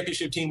 71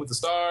 championship team with the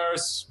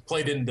Stars,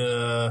 played in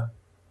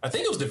I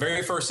think it was the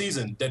very first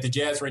season that the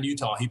Jazz were in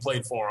Utah. He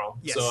played for them.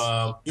 Yes.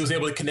 So he was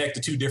able to connect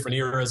the 2 different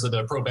eras of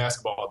the pro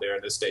basketball there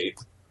in the state.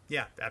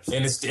 Yeah,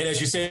 absolutely. And as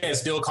you said,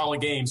 still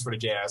calling games for the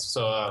Jazz.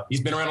 So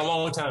he's been around a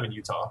long time in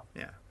Utah.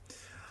 Yeah.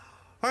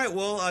 All right,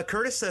 well,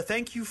 Curtis,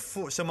 thank you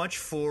so much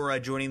for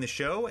joining the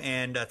show,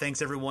 and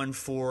thanks everyone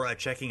for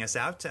checking us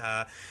out.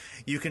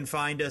 You can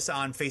find us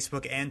on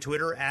Facebook and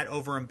Twitter at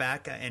Over and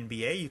Back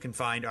NBA. You can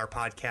find our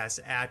podcast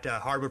at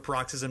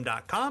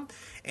hardwoodparoxysm.com.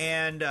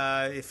 And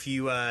if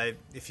you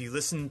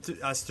listen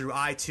to us through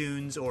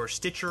iTunes or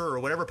Stitcher or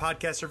whatever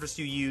podcast service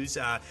you use,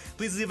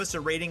 please leave us a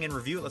rating and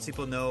review. It lets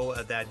people know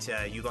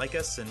that you like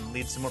us and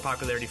leaves some more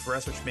popularity for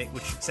us,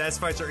 which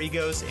satisfies our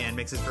egos and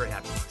makes us very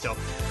happy. So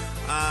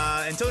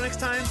until next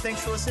time,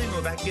 thanks for listening. We'll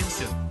be back again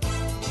soon.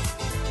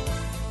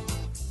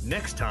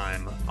 Next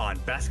time on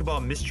Basketball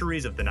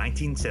Mysteries of the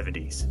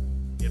 1970s,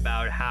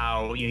 about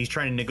how he's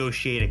trying to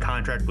negotiate a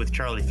contract with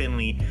Charlie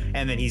Finley,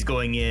 and then he's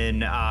going in.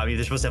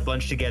 They're supposed to have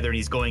lunch together, and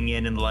he's going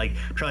in, and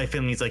Charlie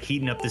Finley's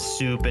heating up the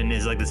soup and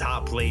is this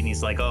hot plate, and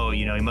he's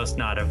he must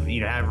not have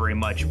have very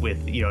much with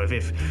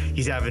if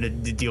he's having to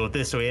deal with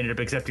this, so he ended up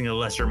accepting a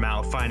lesser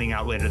amount, finding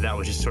out later that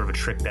was just sort of a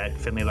trick that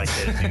Finley liked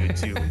to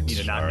do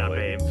to not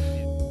pay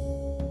him.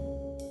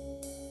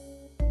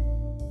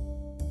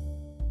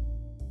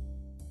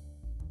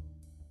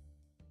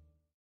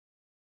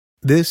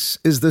 This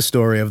is the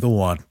story of the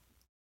one.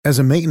 As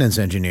a maintenance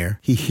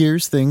engineer, he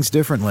hears things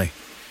differently.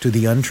 To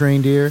the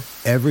untrained ear,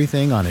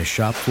 everything on his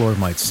shop floor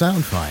might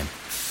sound fine,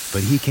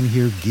 but he can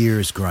hear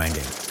gears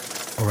grinding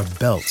or a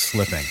belt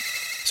slipping.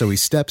 So he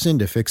steps in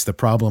to fix the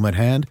problem at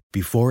hand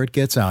before it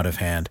gets out of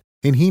hand.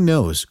 And he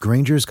knows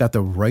Grainger's got the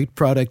right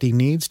product he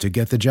needs to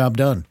get the job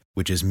done,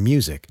 which is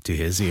music to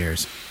his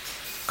ears.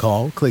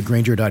 Call, click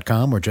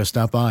Grainger.com, or just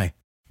stop by.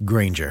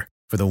 Grainger,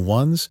 for the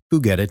ones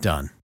who get it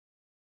done.